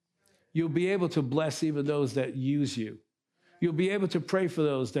 You'll be able to bless even those that use you. You'll be able to pray for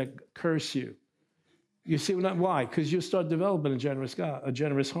those that curse you. You see why? Because you'll start developing a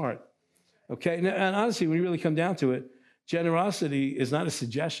generous heart. Okay? And honestly, when you really come down to it, generosity is not a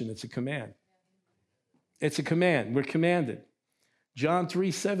suggestion, it's a command. It's a command. We're commanded. John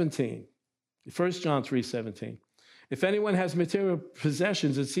 3:17. 1 John 3:17. If anyone has material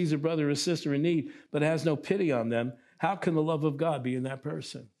possessions and sees a brother or sister in need, but has no pity on them, how can the love of God be in that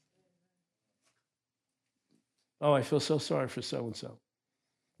person? Oh, I feel so sorry for so-and-so.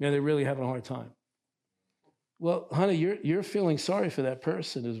 Man, they're really having a hard time. Well, honey, you're feeling sorry for that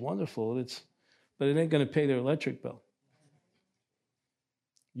person is wonderful, but it ain't going to pay their electric bill.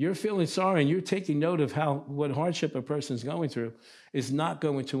 You're feeling sorry and you're taking note of what hardship a person's going through is not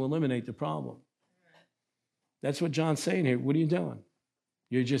going to eliminate the problem. That's what John's saying here. What are you doing?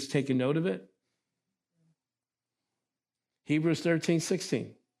 You're just taking note of it? Hebrews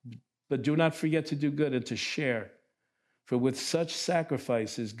 13:16. But do not forget to do good and to share, for with such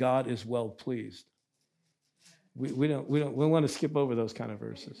sacrifices, God is well pleased. We want to skip over those kind of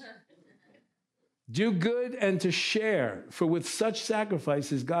verses. Do good and to share, for with such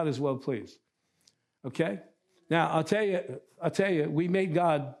sacrifices, God is well pleased. Okay? Now, I'll tell you, we made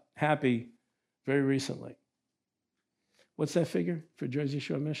God happy very recently. What's that figure for Jersey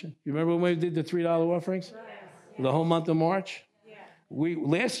Shore Mission? You remember when we did the $3 offerings? Yes. The whole month of March? Yeah.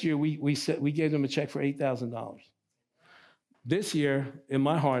 Last year, we gave them a check for $8,000. This year, in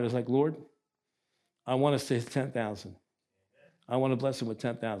my heart, is like, Lord, I want us to hit 10,000. I want to bless them with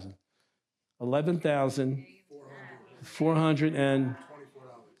 10,000.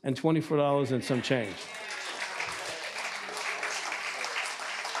 $11,424 and some change.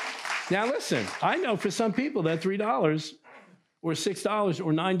 Now listen, I know for some people that $3 or $6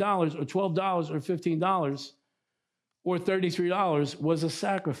 or $9 or $12 or $15 or $33 was a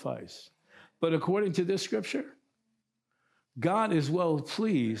sacrifice. But according to this scripture, God is well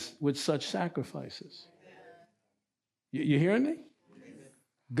pleased with such sacrifices. You hearing me?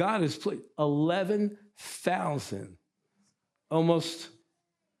 God is pleased. 11,000, almost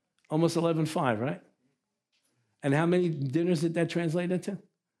 11.5, right? And how many dinners did that translate into?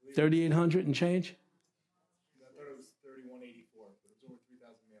 3,800 and change? I thought it was 3,184, but it was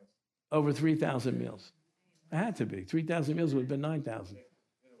Over over 3,000 meals. 3,000 meals. It had to be. 3,000 meals would have been 9,000.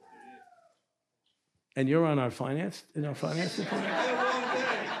 And you're on our finance department?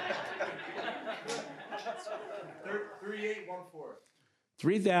 3,814.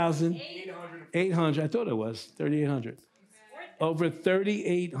 3,800. I thought it was 3,800. Over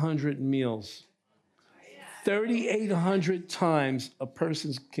 3,800 meals. 3,800 times a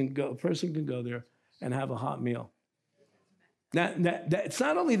person can go there and have a hot meal. Now, it's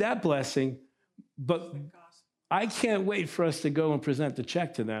not only that blessing, but I can't wait for us to go and present the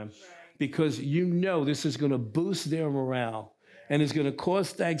check to them, because you know this is going to boost their morale and is going to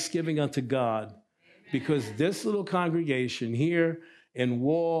cause thanksgiving unto God, because this little congregation here in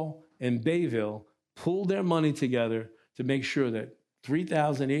Wall and Bayville pulled their money together to make sure that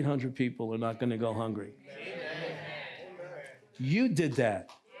 3,800 people are not going to go hungry. Amen. You did that.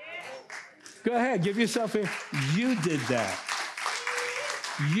 Go ahead, give yourself a... You did that.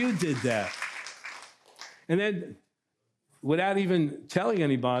 You did that. And then, without even telling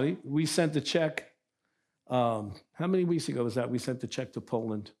anybody, we sent the check. How many weeks ago was that? We sent the check to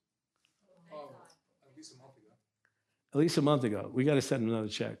Poland. At least a month ago. At least a month ago. We got to send another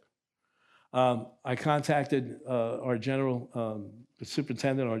check. I contacted our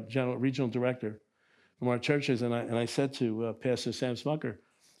superintendent, our regional director from our churches, and I said to Pastor Sam Smucker,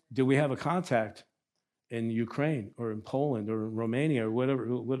 do we have a contact in Ukraine or in Poland or in Romania or whatever,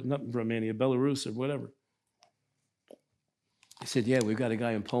 not Romania, Belarus or whatever? He said, yeah, we've got a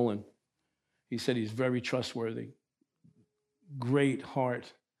guy in Poland. He said he's very trustworthy, great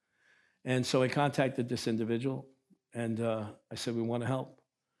heart. And so I contacted this individual, and I said, we want to help.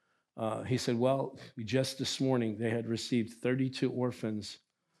 He said, well, just this morning they had received 32 orphans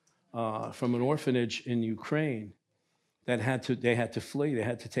from an orphanage in Ukraine that they had to flee. They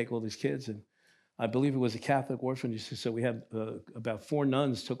had to take all these kids. And I believe it was a Catholic orphanage. So we had about 4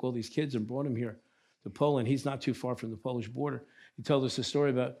 nuns took all these kids and brought them here to Poland. He's not too far from the Polish border. He told us a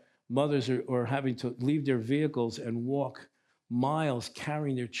story about mothers are having to leave their vehicles and walk miles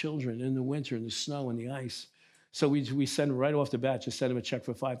carrying their children in the winter, in the snow and the ice. So we sent right off the bat, just sent him a check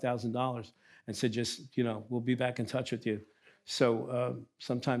for $5,000 and said, we'll be back in touch with you. So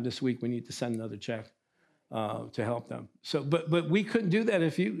sometime this week, we need to send another check to help them. So, but we couldn't do that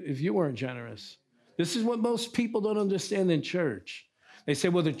if you weren't generous. This is what most people don't understand in church. They say,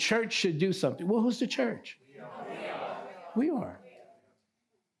 well, the church should do something. Well, who's the church? We are.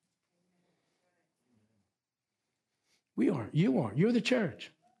 We are. You are. You're the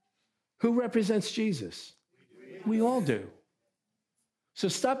church. Who represents Jesus? We all do. So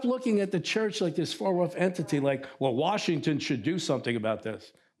stop looking at the church like this far-off entity, like, well, Washington should do something about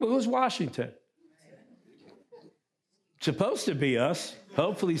this. Well, who's Washington? It's supposed to be us.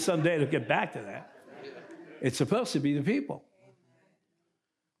 Hopefully someday it'll get back to that. It's supposed to be the people.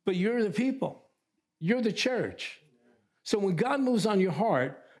 But you're the people. You're the church. So when God moves on your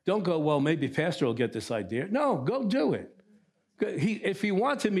heart, don't go, well, maybe pastor will get this idea. No, go do it. If he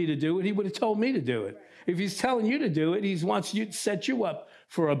wanted me to do it, he would have told me to do it. If he's telling you to do it, he wants you to set you up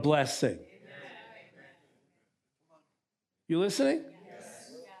for a blessing. You listening?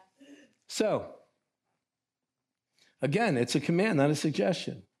 Yes. So, again, it's a command, not a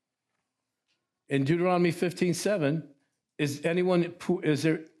suggestion. In Deuteronomy 15:7, if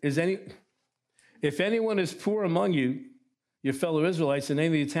anyone is poor among you, your fellow Israelites, in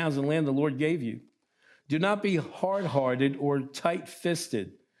any of the towns and land the Lord gave you, do not be hard-hearted or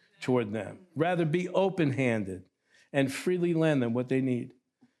tight-fisted toward them. Rather, be open-handed and freely lend them what they need.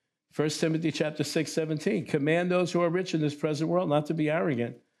 1 Timothy chapter 6:17, command those who are rich in this present world not to be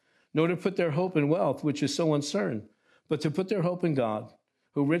arrogant, nor to put their hope in wealth, which is so uncertain, but to put their hope in God,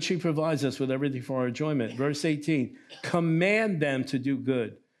 who richly provides us with everything for our enjoyment. Verse 18, command them to do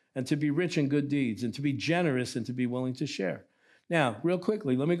good and to be rich in good deeds and to be generous and to be willing to share. Now, real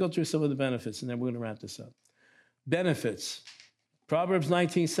quickly, let me go through some of the benefits, and then we're going to wrap this up. Benefits. Proverbs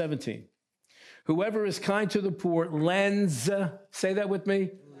 19:17. Whoever is kind to the poor lends, say that with me,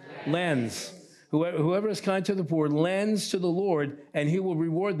 lends. Whoever is kind to the poor lends to the Lord, and he will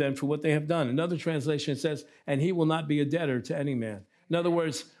reward them for what they have done. Another translation says, and he will not be a debtor to any man. In other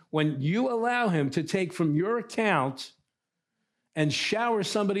words, when you allow him to take from your account and shower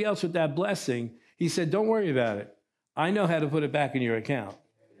somebody else with that blessing, he said, don't worry about it. I know how to put it back in your account.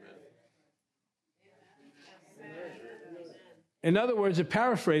 In other words, to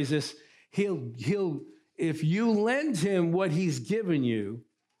paraphrase this, he'll if you lend him what he's given you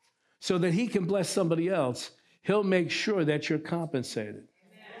so that he can bless somebody else, he'll make sure that you're compensated.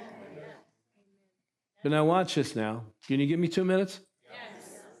 But now watch this now. Can you give me 2 minutes?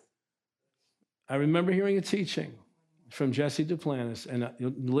 Yes. I remember hearing a teaching from Jesse Duplantis, and I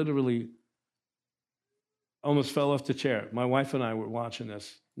literally almost fell off the chair. My wife and I were watching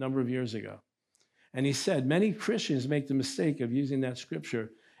this a number of years ago. And he said, many Christians make the mistake of using that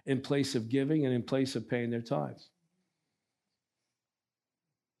scripture in place of giving and in place of paying their tithes.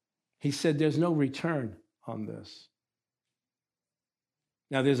 He said, there's no return on this.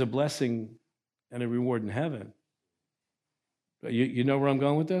 Now, there's a blessing and a reward in heaven. But you know where I'm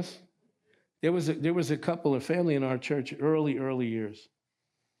going with this? There was a couple, a family in our church, early years.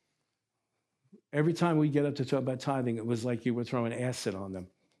 Every time we get up to talk about tithing, it was like you were throwing acid on them.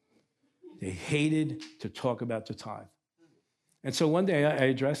 They hated to talk about the tithe. And so one day I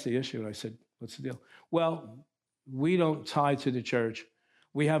addressed the issue and I said, what's the deal? Well, we don't tithe to the church.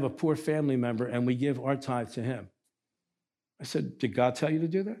 We have a poor family member and we give our tithe to him. I said, did God tell you to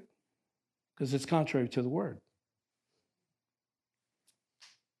do that? Because it's contrary to the word.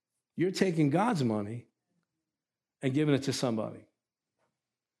 You're taking God's money and giving it to somebody.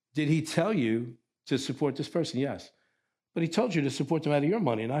 Did he tell you to support this person? Yes. But he told you to support them out of your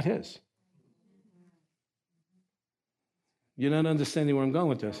money, not his. You're not understanding where I'm going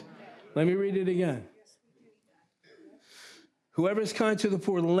with this. Let me read it again. Whoever is kind to the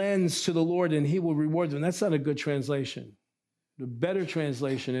poor lends to the Lord, and he will reward them. That's not a good translation. The better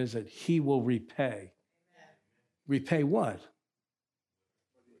translation is that he will repay. Repay what?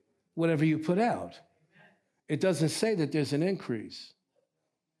 Whatever you put out. It doesn't say that there's an increase.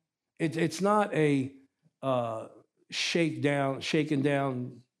 It's not a shaken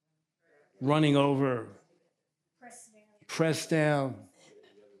down, running over, pressed down.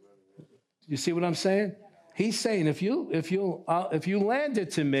 You see what I'm saying? He's saying, if you lend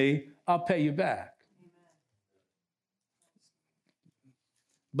it to me, I'll pay you back.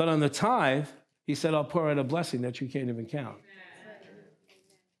 But on the tithe, he said, I'll pour out a blessing that you can't even count.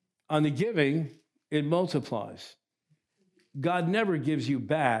 On the giving, it multiplies. God never gives you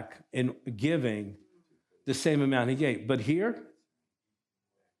back in giving the same amount he gave. But here,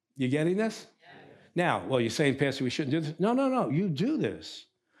 you getting this? Now, well, you're saying, Pastor, we shouldn't do this. No. You do this.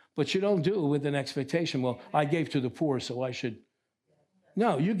 But you don't do it with an expectation. Well, I gave to the poor, so I should.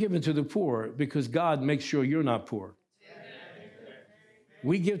 No, you give it to the poor because God makes sure you're not poor.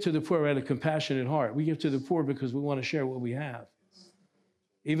 We give to the poor out of compassionate heart. We give to the poor because we want to share what we have,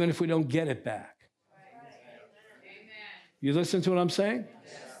 even if we don't get it back. You listen to what I'm saying?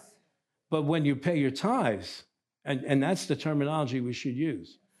 But when you pay your tithes, and that's the terminology we should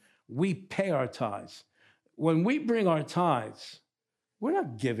use, we pay our tithes. When we bring our tithes, we're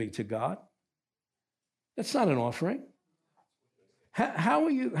not giving to God. That's not an offering. How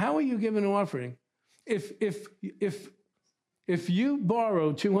are you giving an offering? If you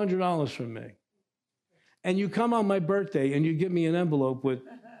borrow $200 from me, and you come on my birthday and you give me an envelope with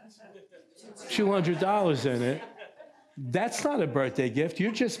 $200 in it, that's not a birthday gift.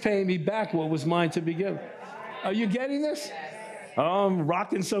 You're just paying me back what was mine to be given. Are you getting this? Oh, I'm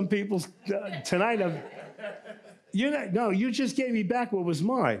rocking some people's tonight. You just gave me back what was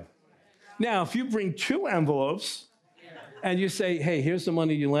mine. Now, if you bring 2 envelopes and you say, hey, here's the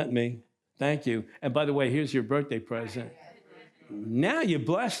money you lent me. Thank you. And by the way, here's your birthday present. Now you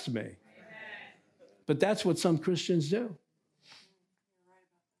blessed me. But that's what some Christians do.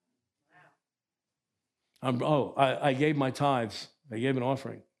 I gave my tithes. I gave an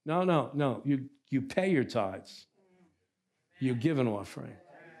offering. No. You pay your tithes. You give an offering.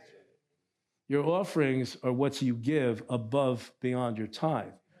 Your offerings are what you give above, beyond your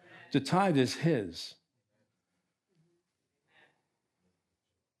tithe. The tithe is his.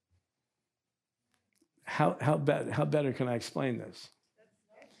 How better can I explain this?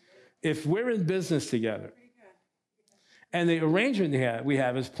 If we're in business together, and the arrangement we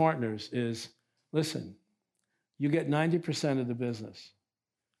have as partners is, listen, you get 90% of the business.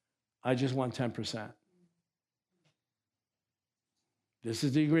 I just want 10%. This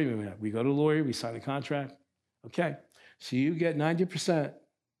is the agreement we have. We go to a lawyer, we sign a contract. Okay, so you get 90%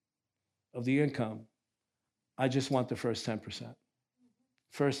 of the income. I just want the first 10%.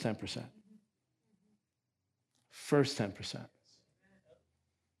 First 10%. First 10%.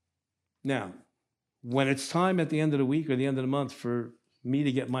 Now, when it's time at the end of the week or the end of the month for me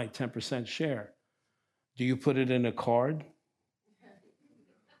to get my 10% share, do you put it in a card?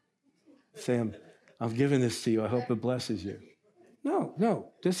 Sam, I'm giving this to you. I hope it blesses you.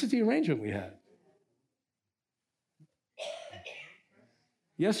 No. This is the arrangement we had.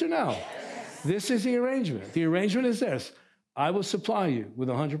 Yes or no? Yes. This is the arrangement. The arrangement is this. I will supply you with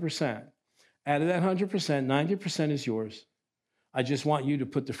 100%. Out of that 100%, 90% is yours. I just want you to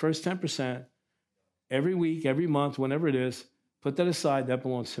put the first 10% every week, every month, whenever it is, put that aside. That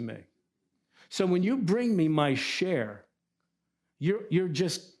belongs to me. So when you bring me my share, you're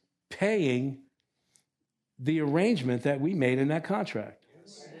just paying the arrangement that we made in that contract.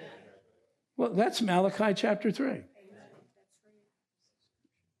 Well, that's Malachi chapter 3.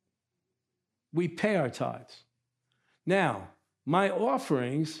 We pay our tithes. Now, my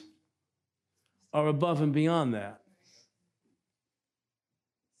offerings are above and beyond that.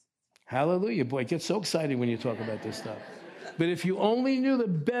 Hallelujah. Boy, it gets so exciting when you talk about this stuff. But if you only knew the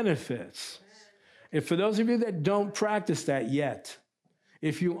benefits, if for those of you that don't practice that yet,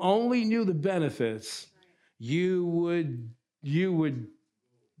 if you only knew the benefits, you would,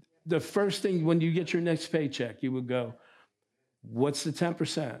 the first thing when you get your next paycheck, you would go, what's the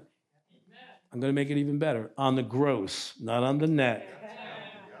 10%? I'm going to make it even better. On the gross, not on the net.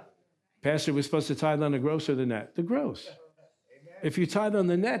 Pastor, we're supposed to tithe on the gross or the net? The gross. If you tithe on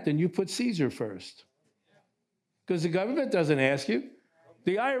the net, then you put Caesar first. Because the government doesn't ask you.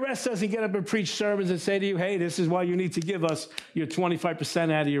 The IRS doesn't get up and preach sermons and say to you, hey, this is why you need to give us your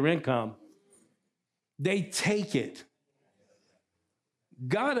 25% out of your income. They take it.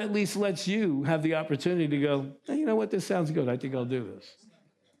 God at least lets you have the opportunity to go, hey, you know what, this sounds good. I think I'll do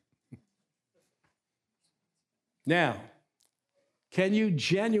this. Now, can you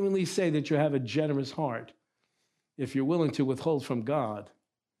genuinely say that you have a generous heart if you're willing to withhold from God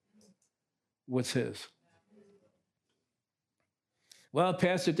what's his? Well,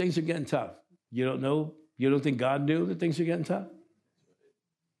 Pastor, things are getting tough. You don't know? You don't think God knew that things are getting tough?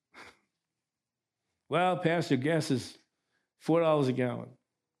 Well, Pastor, gas is $4 a gallon.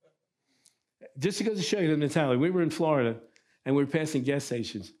 Just to go to show you the mentality, we were in Florida, and we were passing gas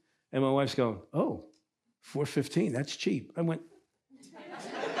stations, and my wife's going, oh, $4.15, that's cheap. I went,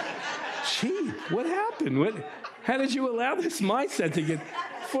 cheap? What happened? How did you allow this mindset to get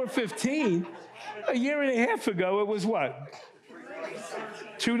 $4.15? A year and a half ago, it was what?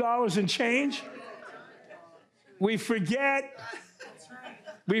 $2 and change? We forget.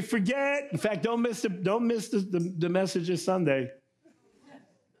 We forget. In fact, don't miss the message this Sunday.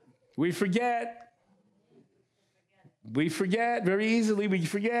 We forget. We forget very easily. We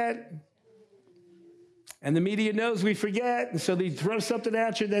forget. And the media knows we forget. And so they throw something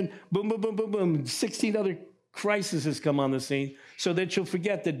at you, and then boom, boom, boom, boom, boom. 16 other crisis has come on the scene so that you'll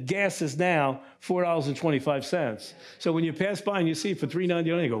forget that gas is now $4.25. So when you pass by and you see it for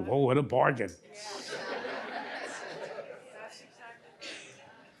 $3.99, you go, whoa, what a bargain.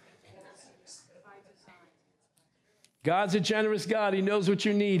 God's a generous God. He knows what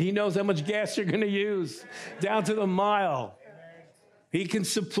you need. He knows how much gas you're going to use, down to the mile. He can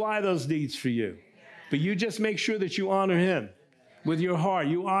supply those needs for you. But you just make sure that you honor him with your heart.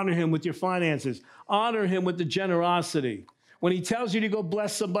 You honor him with your finances. Honor him with the generosity. When he tells you to go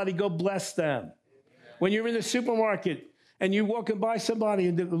bless somebody, go bless them. When you're in the supermarket and you're walking by somebody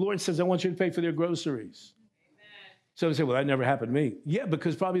and the Lord says, I want you to pay for their groceries. So they say, well, that never happened to me. Yeah,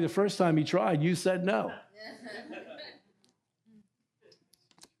 because probably the first time he tried, you said no.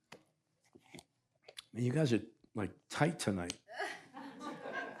 Man, you guys are like tight tonight.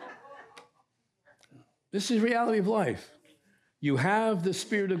 This is the reality of life. You have the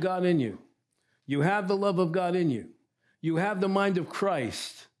Spirit of God in you. You have the love of God in you. You have the mind of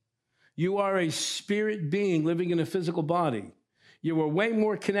Christ. You are a spirit being living in a physical body. You are way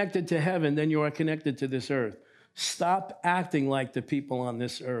more connected to heaven than you are connected to this earth. Stop acting like the people on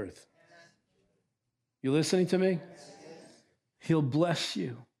this earth. You listening to me? He'll bless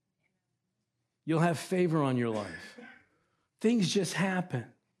you. You'll have favor on your life. Things just happen.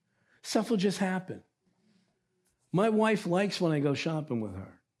 Stuff will just happen. My wife likes when I go shopping with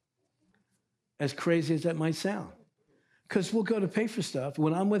her, as crazy as that might sound. Because we'll go to pay for stuff.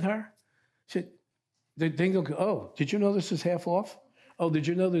 When I'm with her, they go, oh, did you know this is half off? Oh, did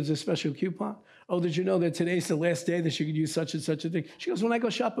you know there's a special coupon? Oh, did you know that today's the last day that you could use such and such a thing? She goes, when I go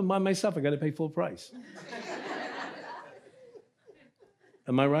shopping by myself, I got to pay full price.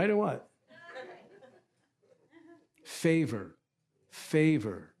 Am I right or what? Favor,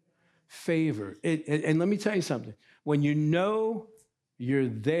 favor, favor. And let me tell you something. When you know you're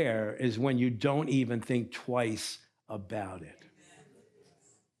there is when you don't even think twice about it.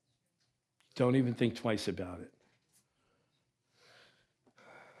 Don't even think twice about it.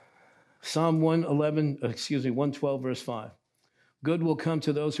 Psalm 112, verse 5. Good will come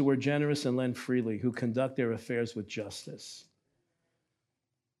to those who are generous and lend freely, who conduct their affairs with justice.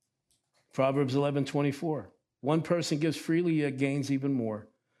 Proverbs 11:24. One person gives freely, yet gains even more.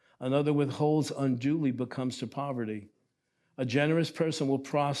 Another withholds unduly, but comes to poverty. A generous person will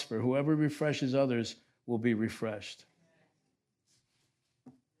prosper. Whoever refreshes others will be refreshed.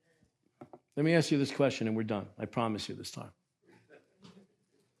 Let me ask you this question and we're done. I promise you this time.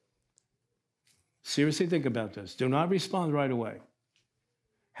 Seriously think about this. Do not respond right away.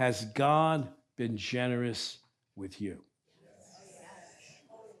 Has God been generous with you?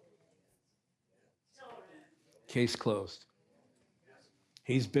 Case closed.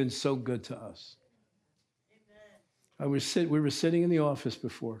 He's been so good to us. We were sitting in the office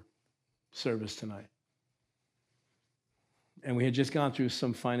before service tonight. And we had just gone through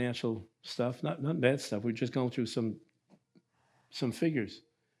some financial stuff, not bad stuff. We were just going through some figures.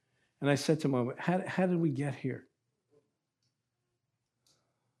 And I said to him, how did we get here?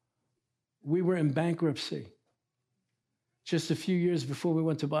 We were in bankruptcy just a few years before we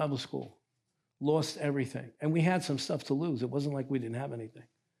went to Bible school. Lost everything. And we had some stuff to lose. It wasn't like we didn't have anything.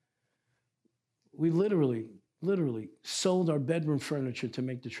 We literally sold our bedroom furniture to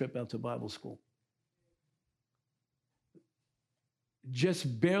make the trip out to Bible school.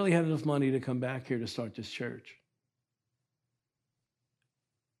 Just barely had enough money to come back here to start this church.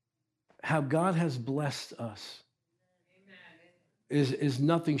 How God has blessed us is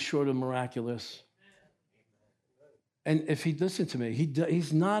nothing short of miraculous. And if listen to me,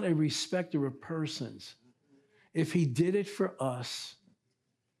 he's not a respecter of persons. If he did it for us,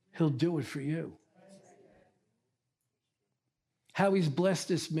 he'll do it for you. How he's blessed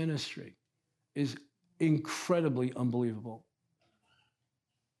this ministry is incredibly unbelievable.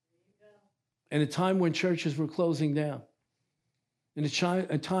 In a time when churches were closing down, in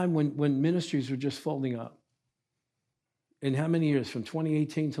a time when ministries were just folding up. In how many years? From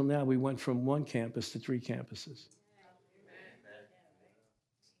 2018 till now, we went from 1 campus to 3 campuses.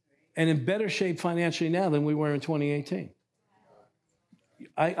 And in better shape financially now than we were in 2018.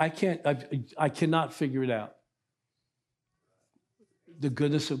 I cannot figure it out. The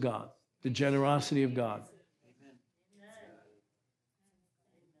goodness of God, the generosity of God.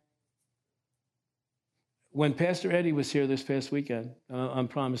 When Pastor Eddie was here this past weekend, I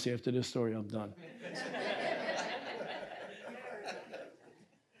promise you after this story, I'm done.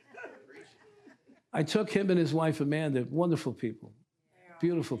 I took him and his wife, Amanda, wonderful people,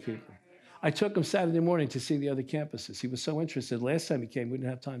 beautiful people. I took him Saturday morning to see the other campuses. He was so interested. Last time he came, we didn't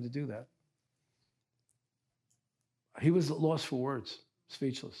have time to do that. He was lost for words,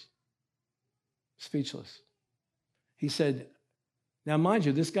 speechless. Speechless. He said, now mind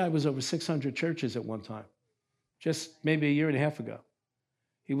you, this guy was over 600 churches at one time, just maybe a year and a half ago.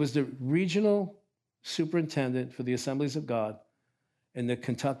 He was the regional superintendent for the Assemblies of God in the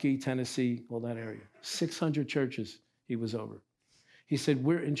Kentucky, Tennessee, all that area. 600 churches he was over. He said,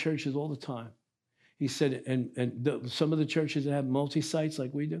 we're in churches all the time. He said, some of the churches that have multi-sites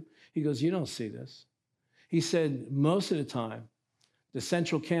like we do, he goes, you don't see this. He said, most of the time, the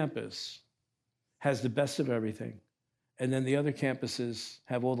central campus has the best of everything, and then the other campuses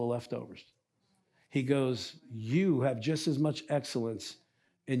have all the leftovers. He goes, you have just as much excellence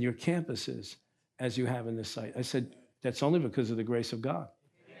in your campuses as you have in this site. I said, that's only because of the grace of God.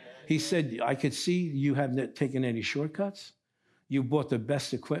 He said, I could see you haven't taken any shortcuts. You bought the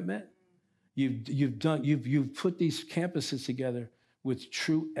best equipment. You've put these campuses together with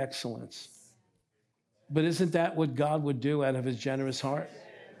true excellence. But isn't that what God would do out of his generous heart?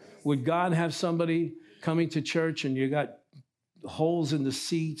 Would God have somebody coming to church and you got holes in the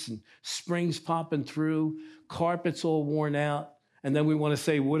seats and springs popping through, carpets all worn out, and then we want to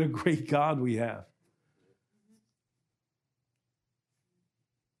say, what a great God we have?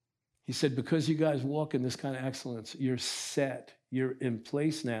 He said, because you guys walk in this kind of excellence, you're set. You're in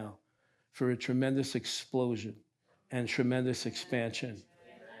place now for a tremendous explosion and tremendous expansion.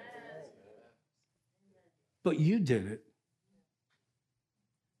 But you did it.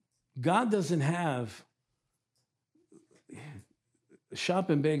 God doesn't have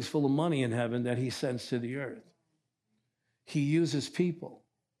shopping bags full of money in heaven that he sends to the earth. He uses people.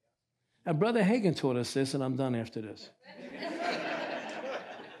 Now, Brother Hagin taught us this, and I'm done after this.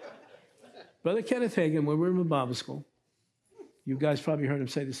 Brother Kenneth Hagin, when we were in Bible school, you guys probably heard him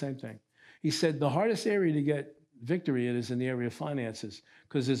say the same thing. He said the hardest area to get victory in is in the area of finances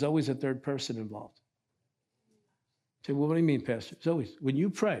because there's always a third person involved. I say, well, what do you mean, Pastor? It's always, when you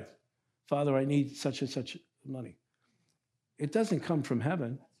pray, Father, I need such and such money. It doesn't come from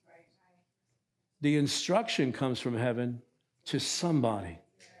heaven. The instruction comes from heaven to somebody,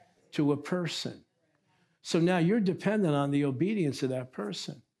 to a person. So now you're dependent on the obedience of that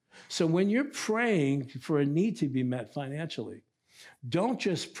person. So when you're praying for a need to be met financially, don't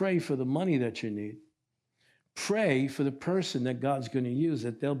just pray for the money that you need. Pray for the person that God's going to use,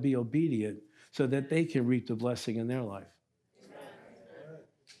 that they'll be obedient so that they can reap the blessing in their life.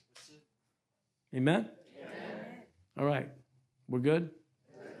 Amen? All right. We're good?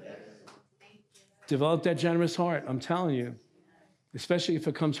 Develop that generous heart. I'm telling you, especially if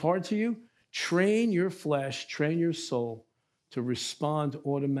it comes hard to you, train your flesh, train your soul to respond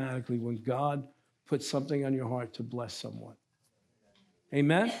automatically when God puts something on your heart to bless someone.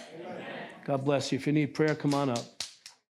 Amen? Amen. God bless you. If you need prayer, come on up.